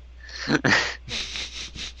too.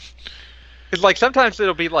 Because like sometimes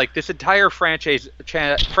it'll be like this entire franchise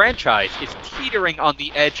is teetering on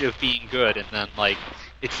the edge of being good, and then like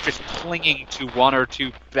it's just clinging to one or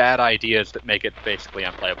two bad ideas that make it basically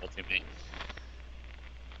unplayable to me.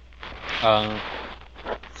 I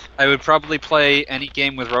would probably play any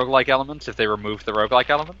game with roguelike elements if they removed the roguelike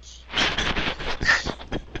elements.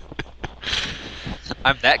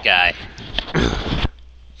 I'm that guy.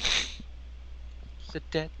 It's a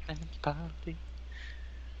dead man's party.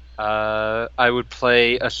 I would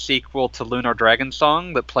play a sequel to Lunar Dragon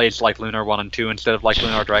Song that plays like Lunar 1 and 2 instead of like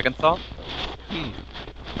Lunar Dragon Song.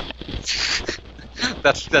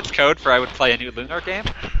 That's code for I would play a new Lunar game.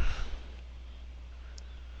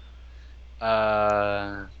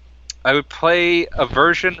 I would play a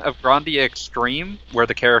version of Grandia Extreme where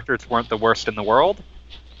the characters weren't the worst in the world.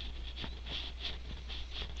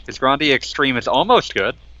 Because Grandia Extreme is almost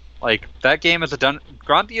good. Like, that game is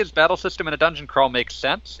Grandia's battle system in a dungeon crawl makes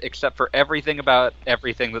sense, except for everything about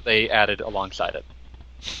everything that they added alongside it.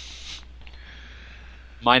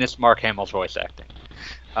 Minus Mark Hamill's voice acting.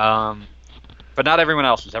 But not everyone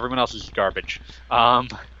else's. Everyone else's is garbage.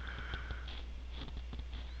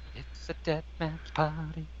 It's a dead man's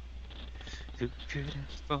party. Who could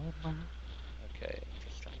ask for more? Okay, I'm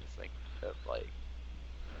just trying to think of, like...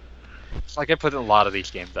 It's like I put a lot of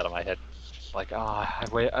these games out of my head. Like,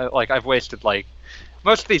 I've wasted, like...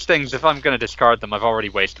 Most of these things, if I'm going to discard them, I've already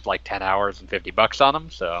wasted, like, 10 hours and $50 on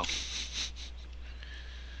them, so...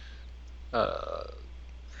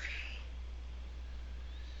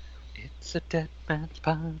 It's a dead man's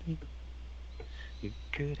party. You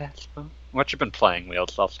could ask for... What you been playing,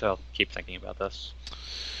 Wheels? I'll still keep thinking about this.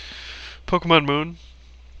 Pokemon Moon.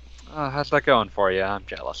 How's that going for you? I'm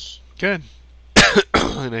jealous. Good.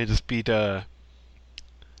 And I just beat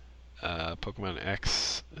Pokemon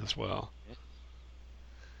X as well.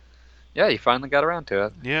 Yeah, you finally got around to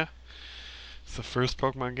it. Yeah. It's the first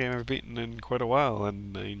Pokemon game I've beaten in quite a while,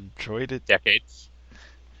 and I enjoyed it. Decades.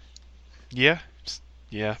 Yeah.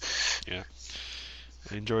 Yeah. I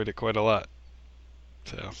enjoyed it quite a lot.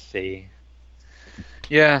 So. Let's see.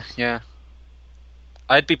 Yeah.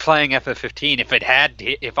 I'd be playing FF15 if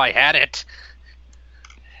I had it.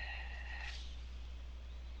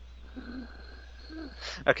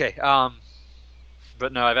 Okay,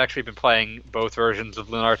 but no, I've actually been playing both versions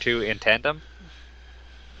of Lunar 2 in tandem.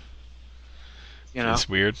 You know? It's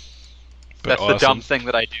weird. But That's awesome. the dumb thing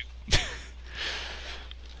that I do.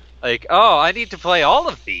 Like, oh, I need to play all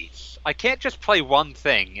of these. I can't just play one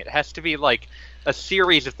thing. It has to be, like, a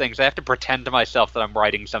series of things. I have to pretend to myself that I'm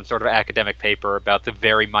writing some sort of academic paper about the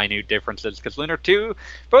very minute differences, because Lunar 2,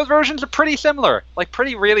 both versions are pretty similar. Like,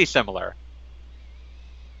 really similar.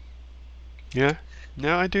 Yeah.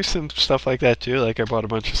 No, I do some stuff like that too. Like I bought a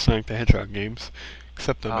bunch of Sonic the Hedgehog games,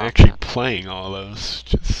 except I'm actually playing all those.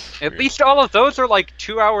 At least all of those are like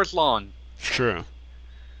 2 hours long. True.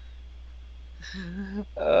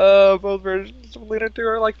 Both versions of Lunar 2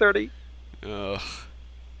 are like 30. Ugh.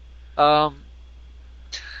 I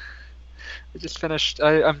just finished.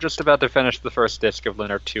 I'm just about to finish the first disc of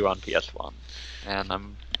Lunar 2 on PS1, and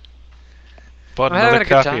I'm Another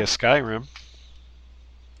copy of Skyrim.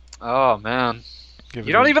 Oh man.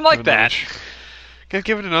 You don't even like that. Gotta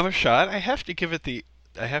give it another shot. I have to give it the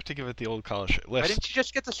old college list. Why didn't you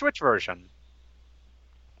just get the Switch version?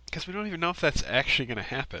 Because we don't even know if that's actually going to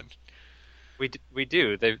happen. We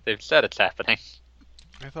do. They've said it's happening.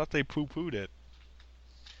 I thought they poo-pooed it.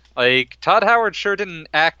 Like, Todd Howard sure didn't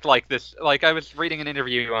act like this. Like, I was reading an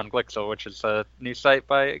interview on Glixel, which is a news site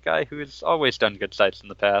by a guy who has always done good sites in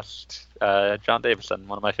the past. John Davison,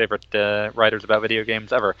 one of my favorite writers about video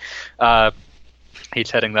games ever.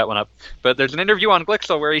 He's heading that one up. But there's an interview on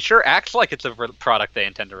Glixel where he sure acts like it's a product they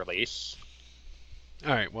intend to release.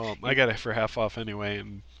 Alright, well, I got it for half off anyway,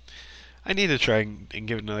 and I need to try and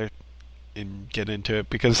give it another and get into it,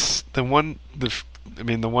 because the one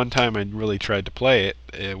time I really tried to play it,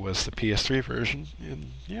 it was the PS3 version,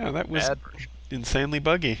 and yeah, that was insanely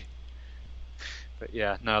buggy. But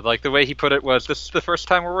yeah, no, like the way he put it was, this is the first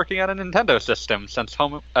time we're working on a Nintendo system since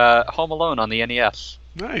Home Alone on the NES.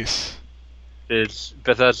 Nice. Is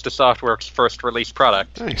Bethesda Softworks' first release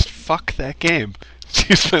product. Nice. Fuck that game.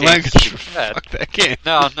 Excuse my language. Fuck that game.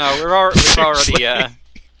 No, we've already. I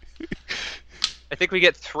think we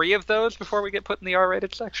get 3 of those before we get put in the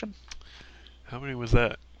R-rated section. How many was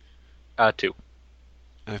that? 2.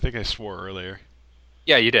 I think I swore earlier.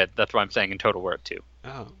 Yeah, you did. That's why I'm saying in total we're at 2.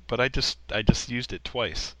 Oh, but I just used it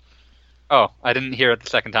twice. Oh, I didn't hear it the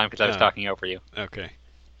second time because I was talking over you. Okay.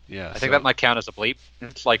 Yeah. I think that might count as a bleep.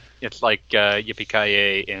 It's like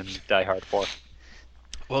Yippee-Ki-Yay in Die Hard 4.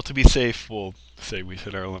 Well, to be safe, we'll say we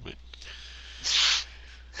hit our limit.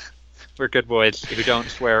 We're good boys who don't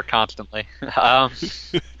swear constantly.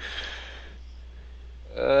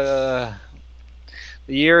 The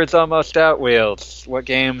year is almost out, Wheels. What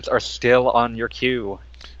games are still on your queue?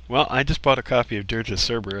 Well, I just bought a copy of Dirge of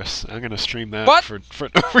Cerberus. I'm gonna stream that What? for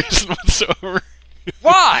no reason whatsoever.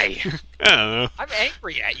 Why? I don't know. I'm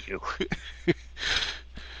angry at you.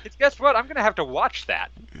 Guess what? I'm gonna have to watch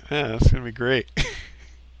that. Yeah, that's gonna be great.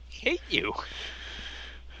 Hate you.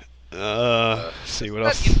 See what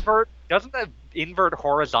else. Doesn't that invert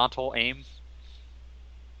horizontal aim?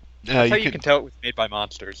 You That's how you can tell it was made by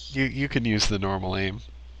monsters. You can use the normal aim.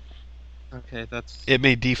 Okay, that's It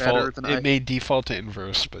may default. than It may default to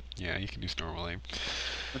inverse, but yeah, you can use normal aim.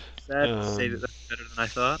 sad to say that that's better than I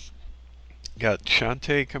thought. Got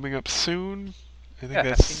Shantae coming up soon. I think Yeah,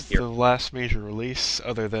 that's here. the last major release,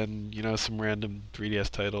 other than some random 3DS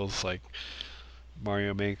titles like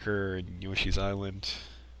Mario Maker and Yoshi's Island.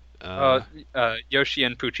 Yoshi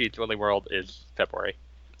and Poochie's Woolly World is February.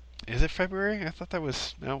 Is it February? I thought that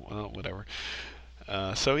was well, whatever.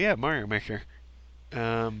 So yeah, Mario Maker.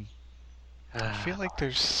 I feel like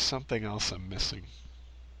there's something else I'm missing.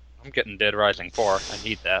 I'm getting Dead Rising 4. I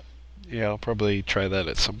need that. Yeah, I'll probably try that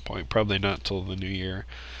at some point. Probably not till the new year.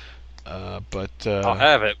 But I'll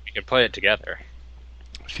have it. We can play it together.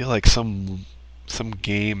 I feel like some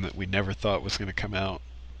game that we never thought was going to come out.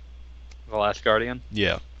 The Last Guardian.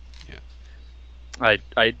 Yeah.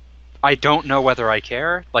 I don't know whether I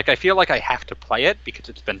care. Like, I feel like I have to play it because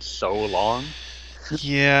it's been so long.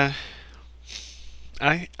 Yeah.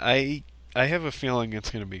 I have a feeling it's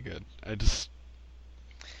going to be good.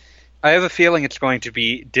 I have a feeling it's going to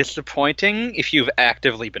be disappointing if you've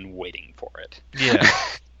actively been waiting for it. Yeah.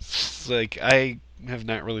 It's like, I have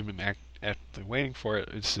not really been actively waiting for it.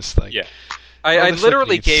 It's just like... Yeah. I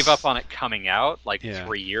literally needs... gave up on it coming out,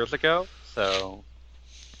 3 years ago, so...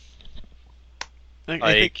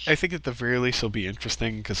 I think at the very least it'll be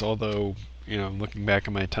interesting, because although, looking back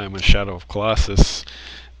at my time with Shadow of Colossus,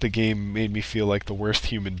 the game made me feel like the worst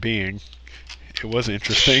human being. It was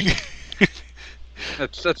interesting.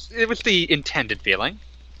 It was the intended feeling.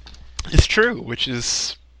 It's true, which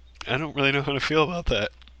is... I don't really know how to feel about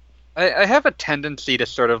that. I have a tendency to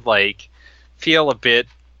sort of, feel a bit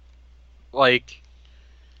like...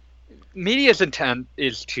 Media's intent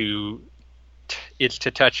is to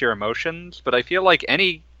touch your emotions, but I feel like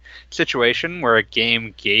any situation where a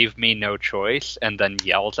game gave me no choice and then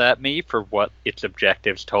yells at me for what its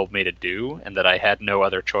objectives told me to do, and that I had no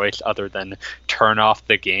other choice other than turn off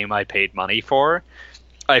the game I paid money for,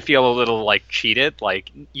 I feel a little cheated.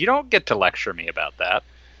 You don't get to lecture me about that.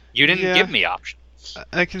 You didn't give me options.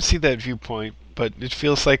 I can see that viewpoint, but it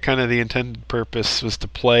feels like kind of the intended purpose was to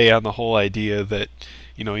play on the whole idea that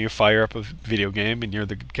you fire up a video game and you're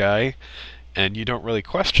the good guy, and you don't really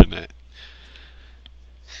question it.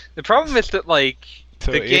 The problem is that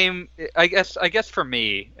game, I guess for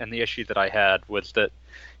me, and the issue that I had was that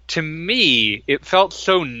to me it felt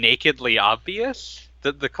so nakedly obvious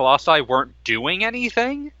that the Colossi weren't doing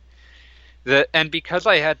anything, and because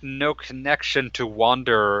I had no connection to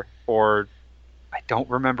Wander, or I don't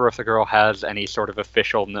remember if the girl has any sort of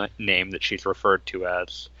official name that she's referred to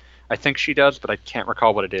as. I think she does, but I can't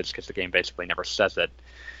recall what it is because the game basically never says it.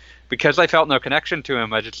 Because I felt no connection to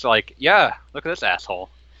him, I just yeah, look at this asshole.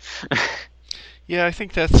 Yeah, I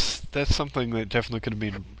think that's something that definitely could have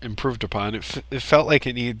been improved upon. It felt like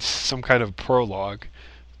it needs some kind of prologue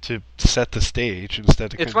to set the stage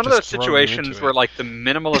instead of... It's one of those situations where the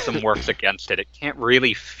minimalism works against it. It can't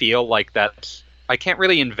really feel like that. I can't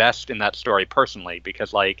really invest in that story personally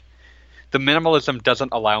because the minimalism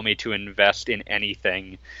doesn't allow me to invest in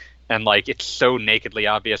anything. And it's so nakedly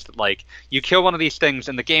obvious that you kill one of these things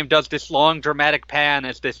and the game does this long dramatic pan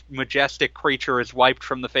as this majestic creature is wiped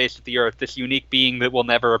from the face of the earth, this unique being that will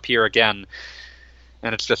never appear again.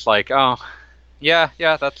 And it's just oh, yeah,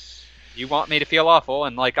 that's... You want me to feel awful,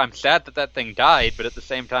 and I'm sad that thing died, but at the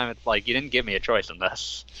same time it's you didn't give me a choice in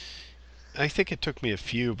this. I think it took me a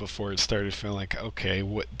few before it started feeling okay,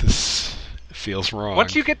 what this feels wrong.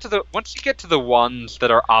 Once you get to the ones that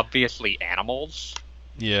are obviously animals...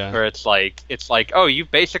 Yeah. Where it's oh, you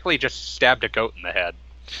basically just stabbed a goat in the head.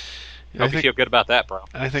 Hope you feel good about that, bro.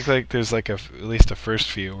 I think there's at least a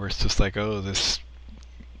first few where it's just oh, this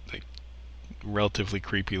relatively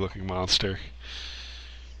creepy looking monster.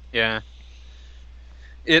 Yeah.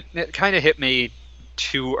 It kind of hit me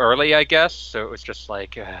too early, I guess. So it was just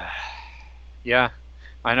yeah,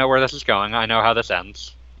 I know where this is going. I know how this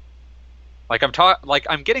ends. Like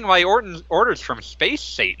I'm getting my orders from Space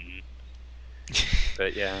Satan.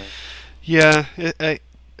 But yeah. Yeah, I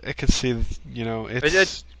could see.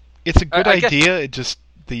 It's a good idea. It just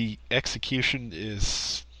the execution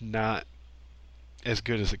is not as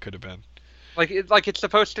good as it could have been. Like it's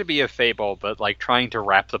supposed to be a fable, but like trying to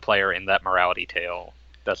wrap the player in that morality tale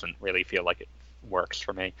doesn't really feel like it works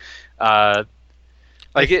for me. I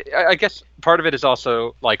guess part of it is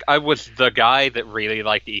also like I was the guy that really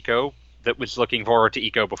liked Eco, that was looking forward to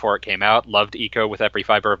Eco before it came out, loved Eco with every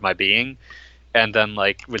fiber of my being, and then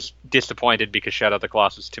like was disappointed because Shadow of the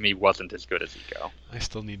Colossus to me wasn't as good as Eco. I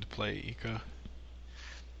still need to play Eco.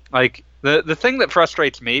 Like the thing that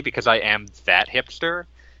frustrates me, because I am that hipster,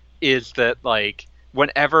 is that like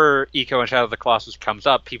whenever Eco and Shadow of the Colossus comes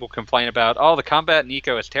up, people complain about, oh, the combat in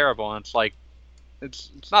Eco is terrible, and it's like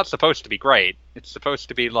it's not supposed to be great. It's supposed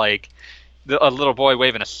to be like a little boy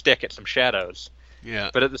waving a stick at some shadows.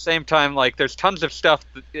 Yeah. But at the same time, like there's tons of stuff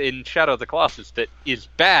in Shadow of the Colossus that is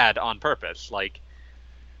bad on purpose. Like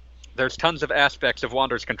there's tons of aspects of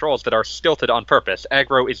Wander's controls that are stilted on purpose.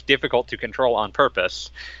 Aggro is difficult to control on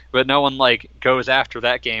purpose, but no one like goes after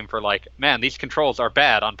that game for like, man, these controls are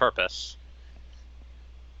bad on purpose.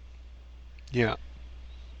 Yeah.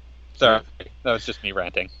 Sorry, that was just me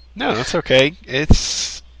ranting. No, that's okay.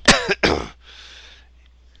 It's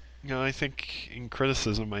I think in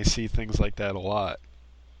criticism I see things like that a lot.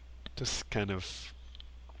 Just kind of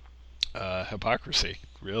hypocrisy,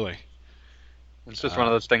 really. It's just one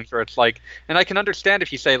of those things where it's like, and I can understand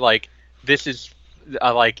if you say like, this is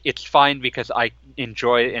like it's fine because I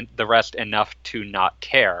enjoy the rest enough to not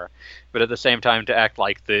care, but at the same time to act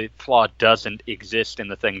like the flaw doesn't exist in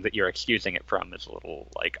the thing that you're excusing it from is a little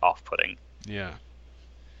like off-putting. Yeah.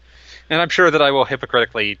 And I'm sure that I will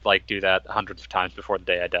hypocritically like do that hundreds of times before the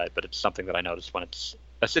day I die, but it's something that I notice when it's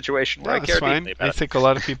a situation where I care deeply about it. I think a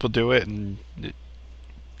lot of people do it, and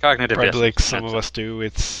cognitive probably dissonance. like some of us do.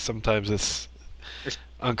 Sometimes it's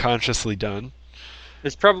unconsciously done.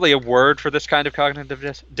 There's probably a word for this kind of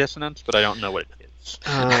cognitive dissonance, but I don't know what it is.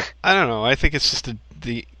 I don't know. I think it's just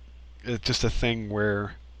a thing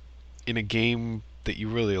where in a game that you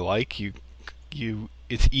really like,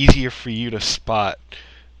 it's easier for you to spot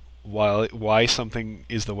why something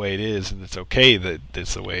is the way it is, and it's okay that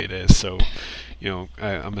it's the way it is. So,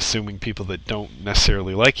 I'm assuming people that don't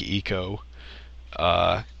necessarily like Eco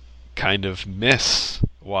kind of miss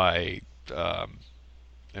why. I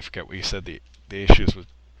forget what you said. The issues with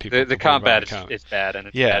people. The combat is bad, and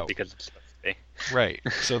it's bad because it's supposed to be. Right.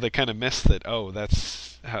 So they kind of miss that. Oh,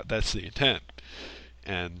 that's the intent,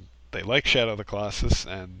 and they like Shadow of the Colossus,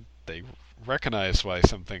 and they recognize why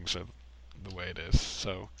some things are the way it is.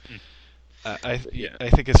 So I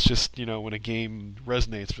think it's just when a game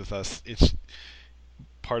resonates with us, it's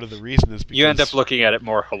part of the reason is because you end up looking at it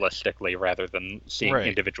more holistically rather than seeing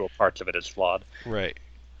individual parts of it as flawed. Right.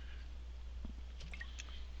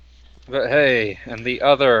 But hey, and the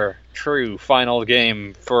other true final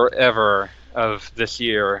game forever of this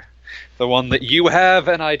year, the one that you have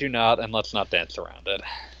and I do not, and let's not dance around it.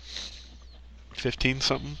 15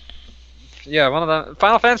 something? Yeah, one of the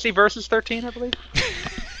Final Fantasy Versus 13, I believe.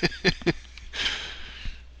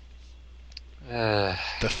 The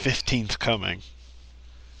 15th coming.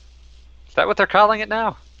 Is that what they're calling it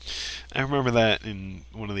now? I remember that in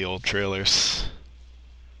one of the old trailers.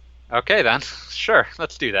 Okay then, sure,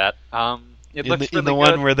 let's do that. It looks really in the good.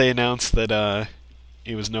 one where they announced that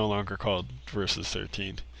it was no longer called Versus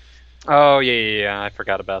 13. Oh yeah, I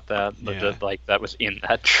forgot about that. Yeah. That was in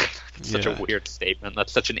that. It's such a weird statement.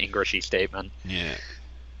 That's such an Englishy statement. Yeah.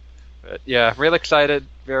 But yeah, real excited.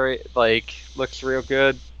 Very looks real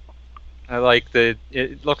good. I like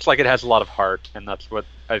it looks like it has a lot of heart, and that's what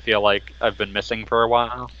I feel like I've been missing for a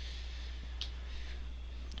while.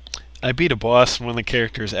 I beat a boss, and one of the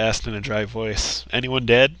characters asked in a dry voice, "Anyone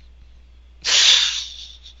dead?"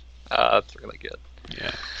 That's really good.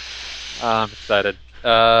 Yeah. I'm excited.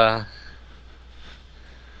 I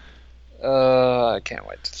can't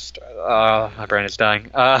wait to start. My brain is dying.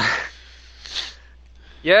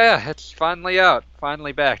 Yeah, it's finally out.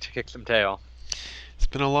 Finally back to kick some tail. It's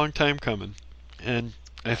been a long time coming, and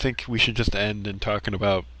I think we should just end in talking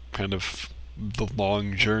about kind of the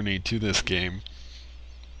long journey to this game.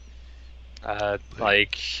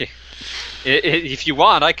 If you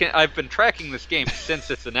want, I've been tracking this game since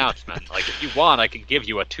its announcement. Like, if you want, I can give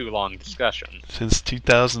you a too long discussion. Since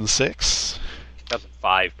 2006?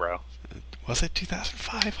 2005, bro. Was it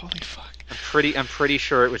 2005? Holy fuck! I'm pretty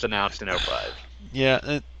sure it was announced in 2005.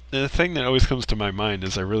 Yeah, the thing that always comes to my mind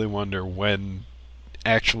is I really wonder when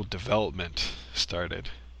actual development started.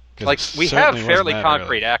 Like, we have fairly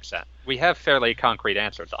concrete accent. We have fairly concrete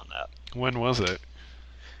answers on that. When was it?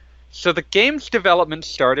 So the game's development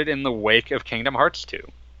started in the wake of Kingdom Hearts 2.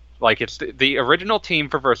 Like, it's the original team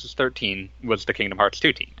for Versus 13 was the Kingdom Hearts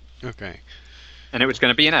 2 team. Okay. And it was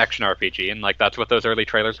going to be an action RPG, and like that's what those early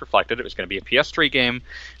trailers reflected. It was going to be a PS3 game.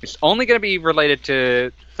 It's only going to be related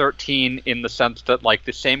to 13 in the sense that like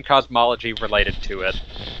the same cosmology related to it,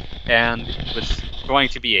 and it was going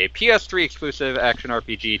to be a PS3 exclusive action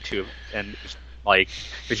RPG and like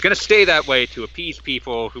it was going to stay that way to appease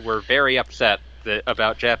people who were very upset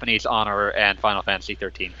about Japanese honor and Final Fantasy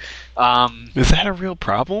 13. Is that a real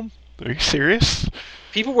problem? Are you serious?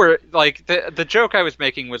 People were like the joke I was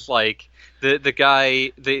making was like the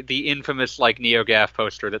guy the infamous like NeoGAF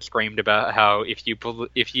poster that screamed about how if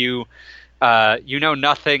you know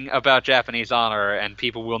nothing about Japanese honor and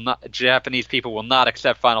Japanese people will not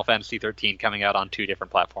accept Final Fantasy 13 coming out on 2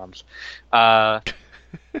 different platforms.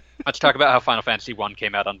 Let's talk about how Final Fantasy 1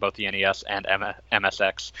 came out on both the NES and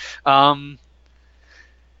MSX.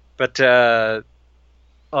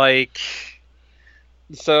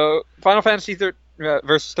 So Final Fantasy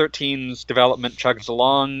Versus 13's development chugs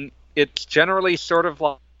along. It's generally sort of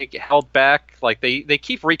like held back. Like they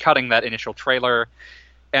keep recutting that initial trailer,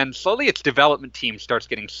 and slowly its development team starts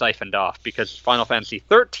getting siphoned off because Final Fantasy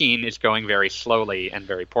 13 is going very slowly and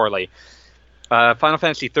very poorly. Final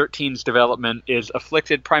Fantasy 13's development is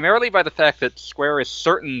afflicted primarily by the fact that Square is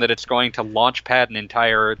certain that it's going to launchpad an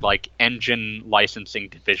entire like engine licensing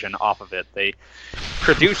division off of it. They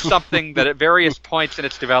produce something that at various points in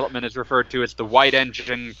its development is referred to as the White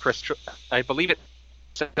Engine Crystal. I believe it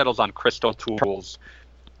settles on Crystal Tools.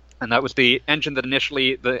 And that was the engine that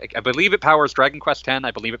initially, I believe it powers Dragon Quest X,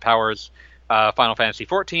 I believe it powers Final Fantasy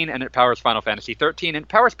XIV, and it powers Final Fantasy XIII, and it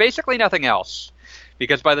powers basically nothing else.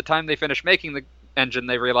 Because by the time they finished making the engine,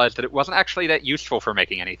 they realized that it wasn't actually that useful for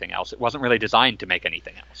making anything else. It wasn't really designed to make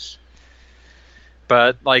anything else.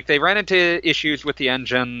 But, like, they ran into issues with the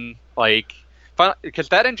engine, like, because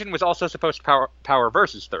that engine was also supposed to power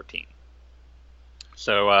Versus 13.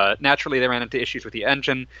 So, naturally, they ran into issues with the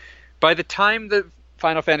engine. By the time that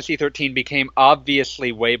Final Fantasy 13 became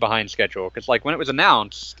obviously way behind schedule, because, like, when it was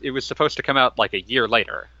announced, it was supposed to come out, like, a year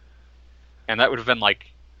later. And that would have been, like,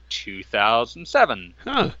 2007.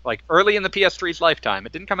 Like, early in the PS3's lifetime.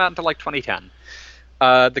 It didn't come out until, like, 2010.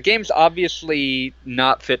 The game's obviously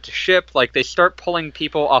not fit to ship. Like, they start pulling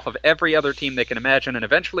people off of every other team they can imagine, and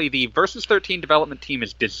eventually the Versus 13 development team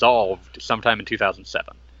is dissolved sometime in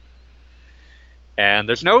 2007. And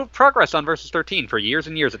there's no progress on Versus 13 for years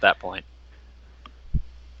and years at that point.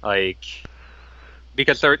 Like,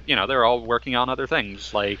 because they're all working on other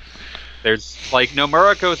things. Like, there's, like,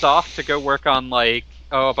 Nomura goes off to go work on, like,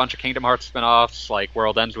 a bunch of Kingdom Hearts spin-offs, like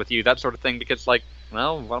World Ends With You, that sort of thing, because, like,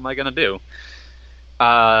 well, what am I going to do?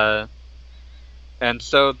 And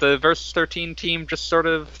so the Versus 13 team just sort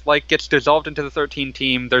of, like, gets dissolved into the 13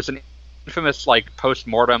 team. There's an infamous, like,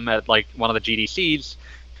 post-mortem at, like, one of the GDCs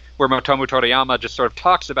where Motomu Toriyama just sort of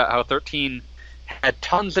talks about how 13 had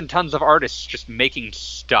tons and tons of artists just making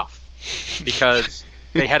stuff because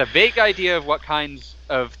they had a vague idea of what kinds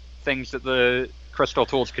of things that the Crystal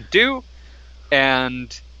Tools could do,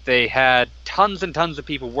 and they had tons and tons of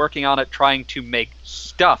people working on it trying to make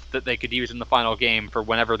stuff that they could use in the final game for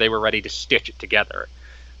whenever they were ready to stitch it together.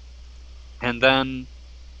 And then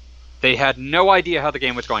they had no idea how the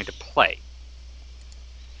game was going to play.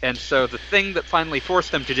 And so the thing that finally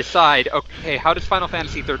forced them to decide, okay, how does Final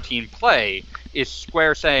Fantasy 13 play, is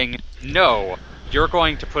Square saying, no, you're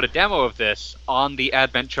going to put a demo of this on the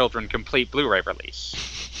Advent Children Complete Blu-ray release.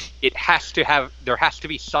 There has to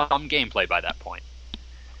be some gameplay by that point.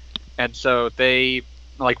 And so they,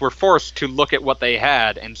 like, were forced to look at what they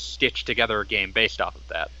had and stitch together a game based off of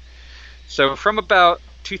that. So from about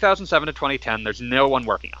 2007 to 2010, there's no one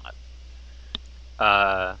working on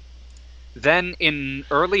it. Then in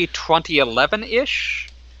early 2011-ish,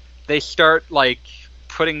 they start, like,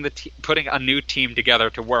 putting a new team together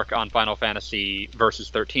to work on Final Fantasy Versus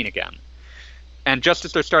 13 again. And just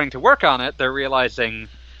as they're starting to work on it, they're realizing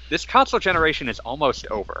this console generation is almost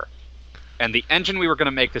over. And the engine we were going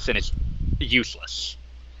to make this in is useless.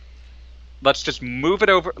 Let's just move it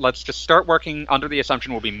over. Let's just start working under the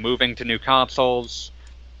assumption we'll be moving to new consoles.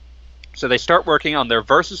 So they start working on their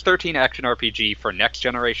Versus 13 action RPG for next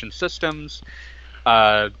generation systems,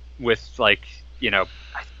 with, like, I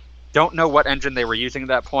don't know what engine they were using at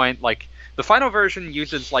that point. Like, the final version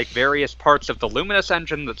uses, like, various parts of the Luminous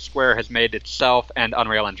engine that Square has made itself and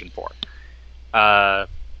Unreal Engine 4.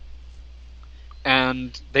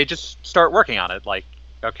 And they just start working on it. Like,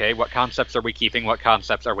 okay, what concepts are we keeping? What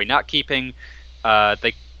concepts are we not keeping?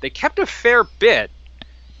 They kept a fair bit.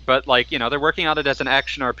 But, like, they're working on it as an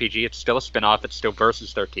action RPG. It's still a spin-off. It's still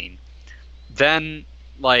Versus 13. then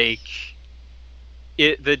the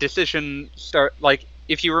decision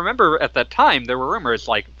if you remember at that time, there were rumors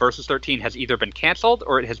Versus 13 has either been canceled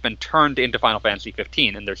or it has been turned into Final Fantasy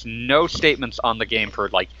 15, and there's no statements on the game for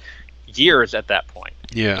years at that point.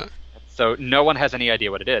 Yeah. So no one has any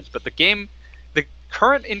idea what it is. But the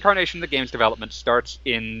current incarnation of the game's development starts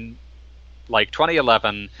in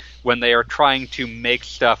 2011, when they are trying to make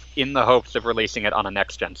stuff in the hopes of releasing it on a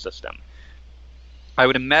next-gen system. I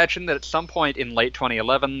would imagine that at some point in late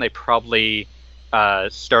 2011, they probably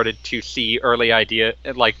started to see early idea,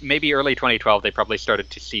 maybe early 2012, they probably started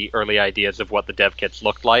to see early ideas of what the dev kits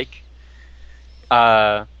looked like.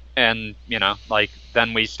 And,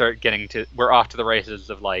 then we start we're off to the races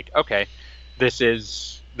of okay, this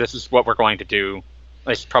is what we're going to do.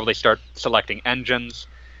 Let's probably start selecting engines.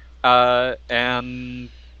 And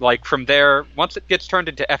from there, once it gets turned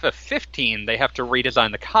into FF15, they have to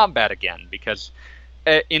redesign the combat again, because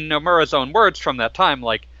in Nomura's own words from that time,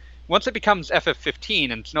 once it becomes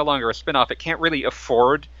FF15 and it's no longer a spin-off, it can't really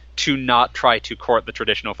afford to not try to court the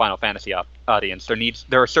traditional Final Fantasy audience.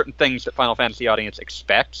 There are certain things that Final Fantasy audience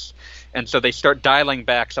expects, and so they start dialing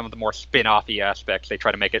back some of the more spin-off-y aspects. They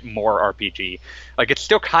try to make it more RPG. It's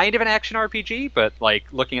still kind of an action RPG, but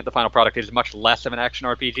looking at the final product, it is much less of an action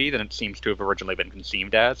RPG than it seems to have originally been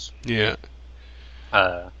conceived as. Yeah.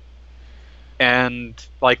 And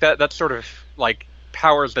that sort of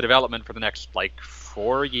powers the development for the next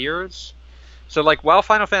 4 years. So while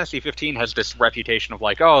Final Fantasy 15 has this reputation of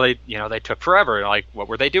they took forever, what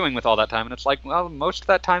were they doing with all that time? And it's well, most of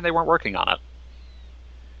that time they weren't working on it.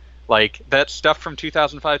 That stuff from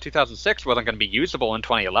 2005, 2006 wasn't going to be usable in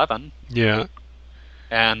 2011. Yeah.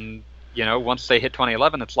 And once they hit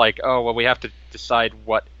 2011, it's we have to decide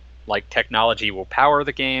what technology will power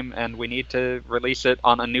the game, and we need to release it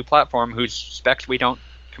on a new platform whose specs we don't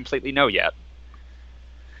completely know yet.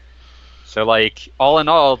 So, all in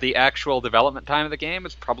all, the actual development time of the game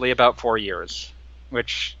is probably about 4 years,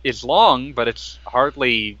 which is long, but it's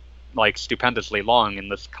hardly, stupendously long in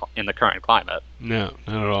the current climate. No,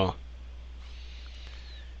 not at all.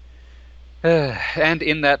 And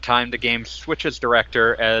in that time, the game switches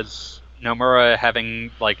director, as Nomura,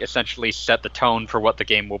 having, essentially set the tone for what the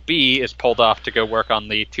game will be, is pulled off to go work on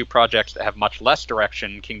the two projects that have much less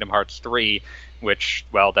direction, Kingdom Hearts 3, which,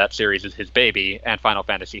 well, that series is his baby, and Final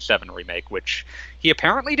Fantasy VII Remake, which he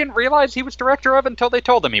apparently didn't realize he was director of until they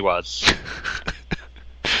told him he was.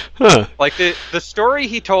 Huh. The story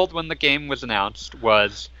he told when the game was announced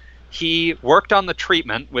was he worked on the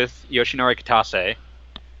treatment with Yoshinori Kitase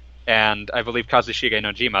and I believe Kazushige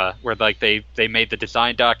Nojima, where they made the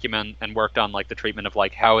design document and worked on the treatment of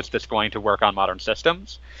how is this going to work on modern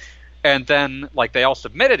systems. And then they all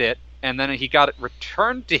submitted it, and then he got it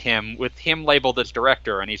returned to him with him labeled as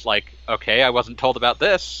director, and he's okay, I wasn't told about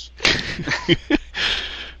this.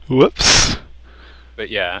 Whoops. But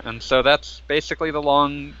yeah, and so that's basically the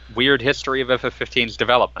long, weird history of FF15's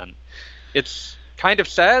development. It's kind of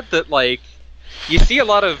sad that, you see a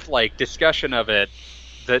lot of, discussion of it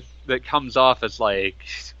that comes off as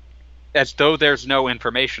though there's no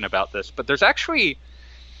information about this, but there's actually,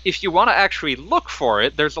 if you want to actually look for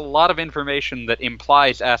it, there's a lot of information that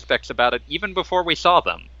implies aspects about it even before we saw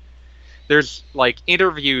them. There's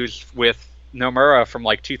interviews with Nomura from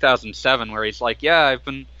 2007 where he's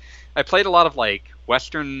I played a lot of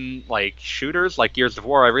Western shooters like Gears of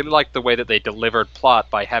War. I really liked the way that they delivered plot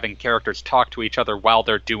by having characters talk to each other while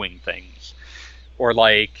they're doing things, or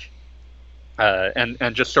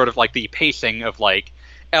and just sort of the pacing of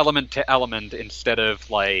element to element instead of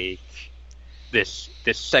this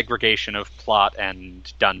segregation of plot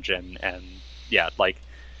and dungeon, and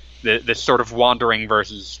this sort of wandering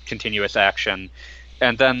versus continuous action.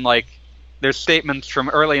 And then there's statements from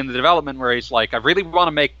early in the development where he's I really want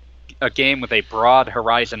to make a game with a broad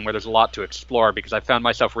horizon where there's a lot to explore, because I found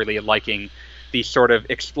myself really liking these sort of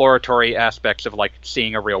exploratory aspects of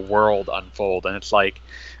seeing a real world unfold. And it's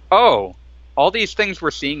oh, all these things we're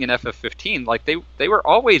seeing in FF15, they were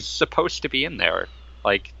always supposed to be in there.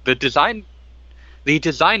 The design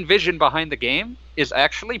vision behind the game is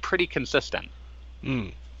actually pretty consistent.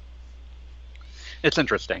 It's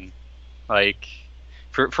interesting.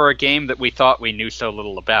 For a game that we thought we knew so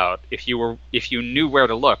little about, if you knew where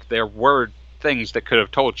to look, there were things that could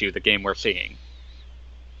have told you the game we're seeing.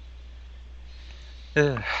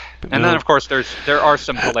 And then, of course, there are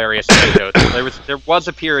some hilarious anecdotes. There was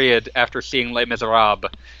a period after seeing Les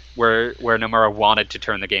Miserables where Nomura wanted to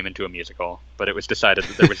turn the game into a musical, but it was decided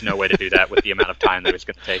that there was no way to do that with the amount of time that it was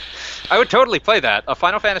going to take. I would totally play that. A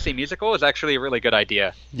Final Fantasy musical is actually a really good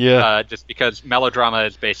idea. Yeah. Just because melodrama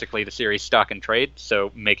is basically the series stock and trade,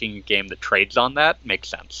 so making a game that trades on that makes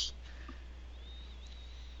sense.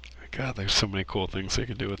 God, there's so many cool things they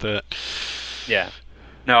could do with that. Yeah.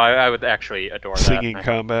 No, I would actually adore that. Singing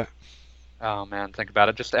combat. Oh man, think about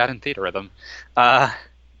it. Just add in theater rhythm. But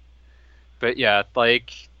yeah,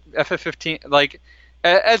 like FF15, like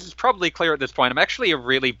as is probably clear at this point, I'm actually a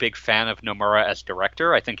really big fan of Nomura as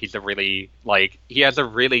director. I think he's he has a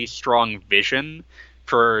really strong vision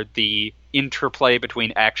for the interplay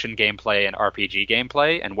between action gameplay and RPG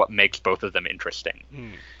gameplay and what makes both of them interesting.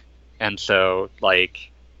 And so,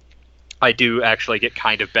 like, I do actually get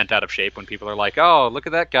kind of bent out of shape when people are like, oh, look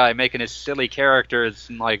at that guy making his silly characters,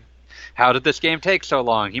 and like, how did this game take so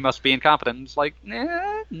long? He must be incompetent. And it's like,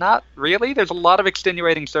 not really. There's a lot of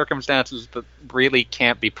extenuating circumstances that really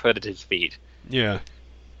can't be put at his feet. Yeah.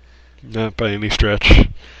 Not by any stretch.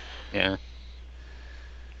 Yeah.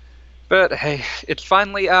 But hey, it's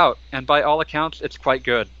finally out, and by all accounts, it's quite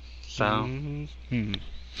good. So,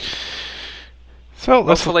 so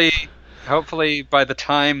hopefully, by the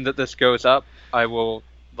time that this goes up, I will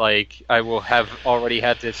have already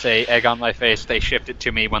had to say egg on my face. They shipped it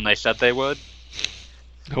to me when they said they would.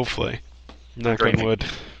 Hopefully, knock on wood.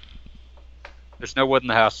 There's no wood in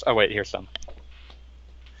the house. Oh wait, here's some.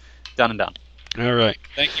 Done and done. All right.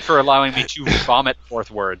 Thank you for allowing me to vomit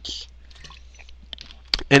forth words.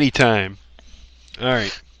 Anytime. All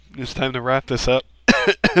right. It's time to wrap this up.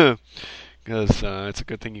 Because it's a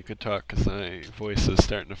good thing you could talk, because my voice is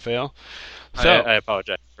starting to fail. So I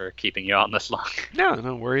apologize for keeping you on this long.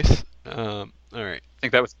 No worries. All right. I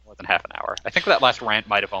think that was more than half an hour. I think that last rant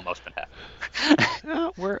might have almost been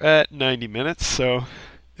half. We're at 90 minutes, so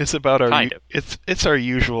it's about our it's our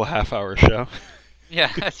usual half-hour show.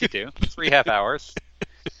 Yeah, as you do. 3 half hours.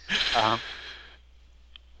 All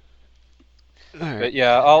right. But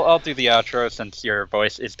yeah, I'll do the outro since your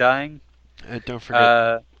voice is dying. Don't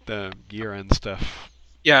forget the year-end stuff.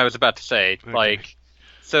 Yeah, I was about to say, okay.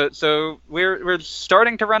 So we're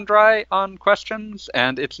starting to run dry on questions,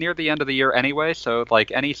 and it's near the end of the year anyway. So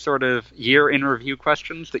any sort of year in review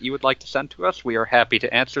questions that you would like to send to us, we are happy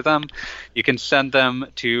to answer them. You can send them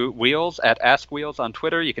to Wheels at AskWheels on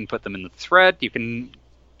Twitter. You can put them in the thread. You can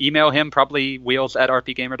email him, probably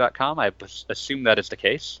wheels@rpgamer.com. I assume that is the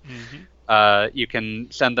case. Mm-hmm. You can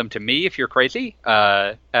send them to me if you're crazy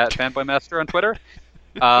at FanboyMaster on Twitter.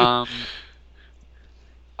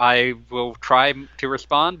 I will try to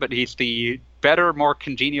respond, but he's the better, more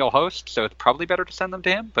congenial host, so it's probably better to send them to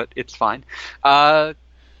him, but it's fine. We're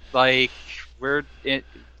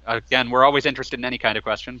always interested in any kind of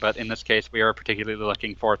question, but in this case, we are particularly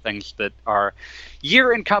looking for things that are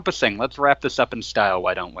year-encompassing. Let's wrap this up in style,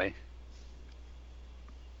 why don't we?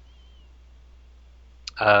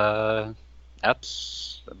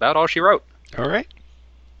 That's about all she wrote. All right.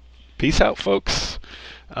 Peace out, folks.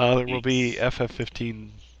 There will be FF15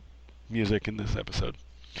 music in this episode.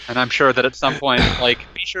 And I'm sure that at some point,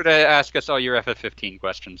 be sure to ask us all your FF15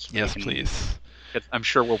 questions. Yes, please. I'm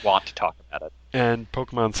sure we'll want to talk about it. And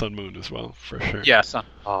Pokemon Sun Moon as well, for sure. Yeah, Sun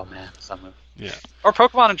Moon. Yeah. Or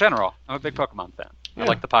Pokemon in general. I'm a big Pokemon fan. Yeah. I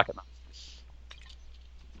like the Pocket Monsters.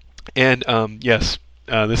 And, yes,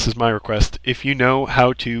 this is my request. If you know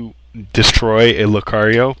how to destroy a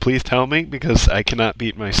Lucario, please tell me, because I cannot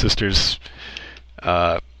beat my sister's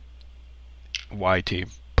Y team.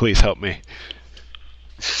 Please help me.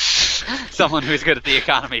 Someone who's good at the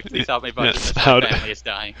economy, please help me, buddy. Yes. My family is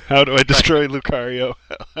dying. How do I destroy Lucario?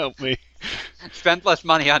 Help me. Spend less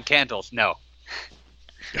money on candles. No.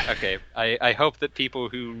 Okay, I hope that people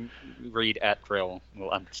who read @Drill will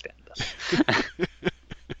understand this.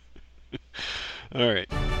 All right.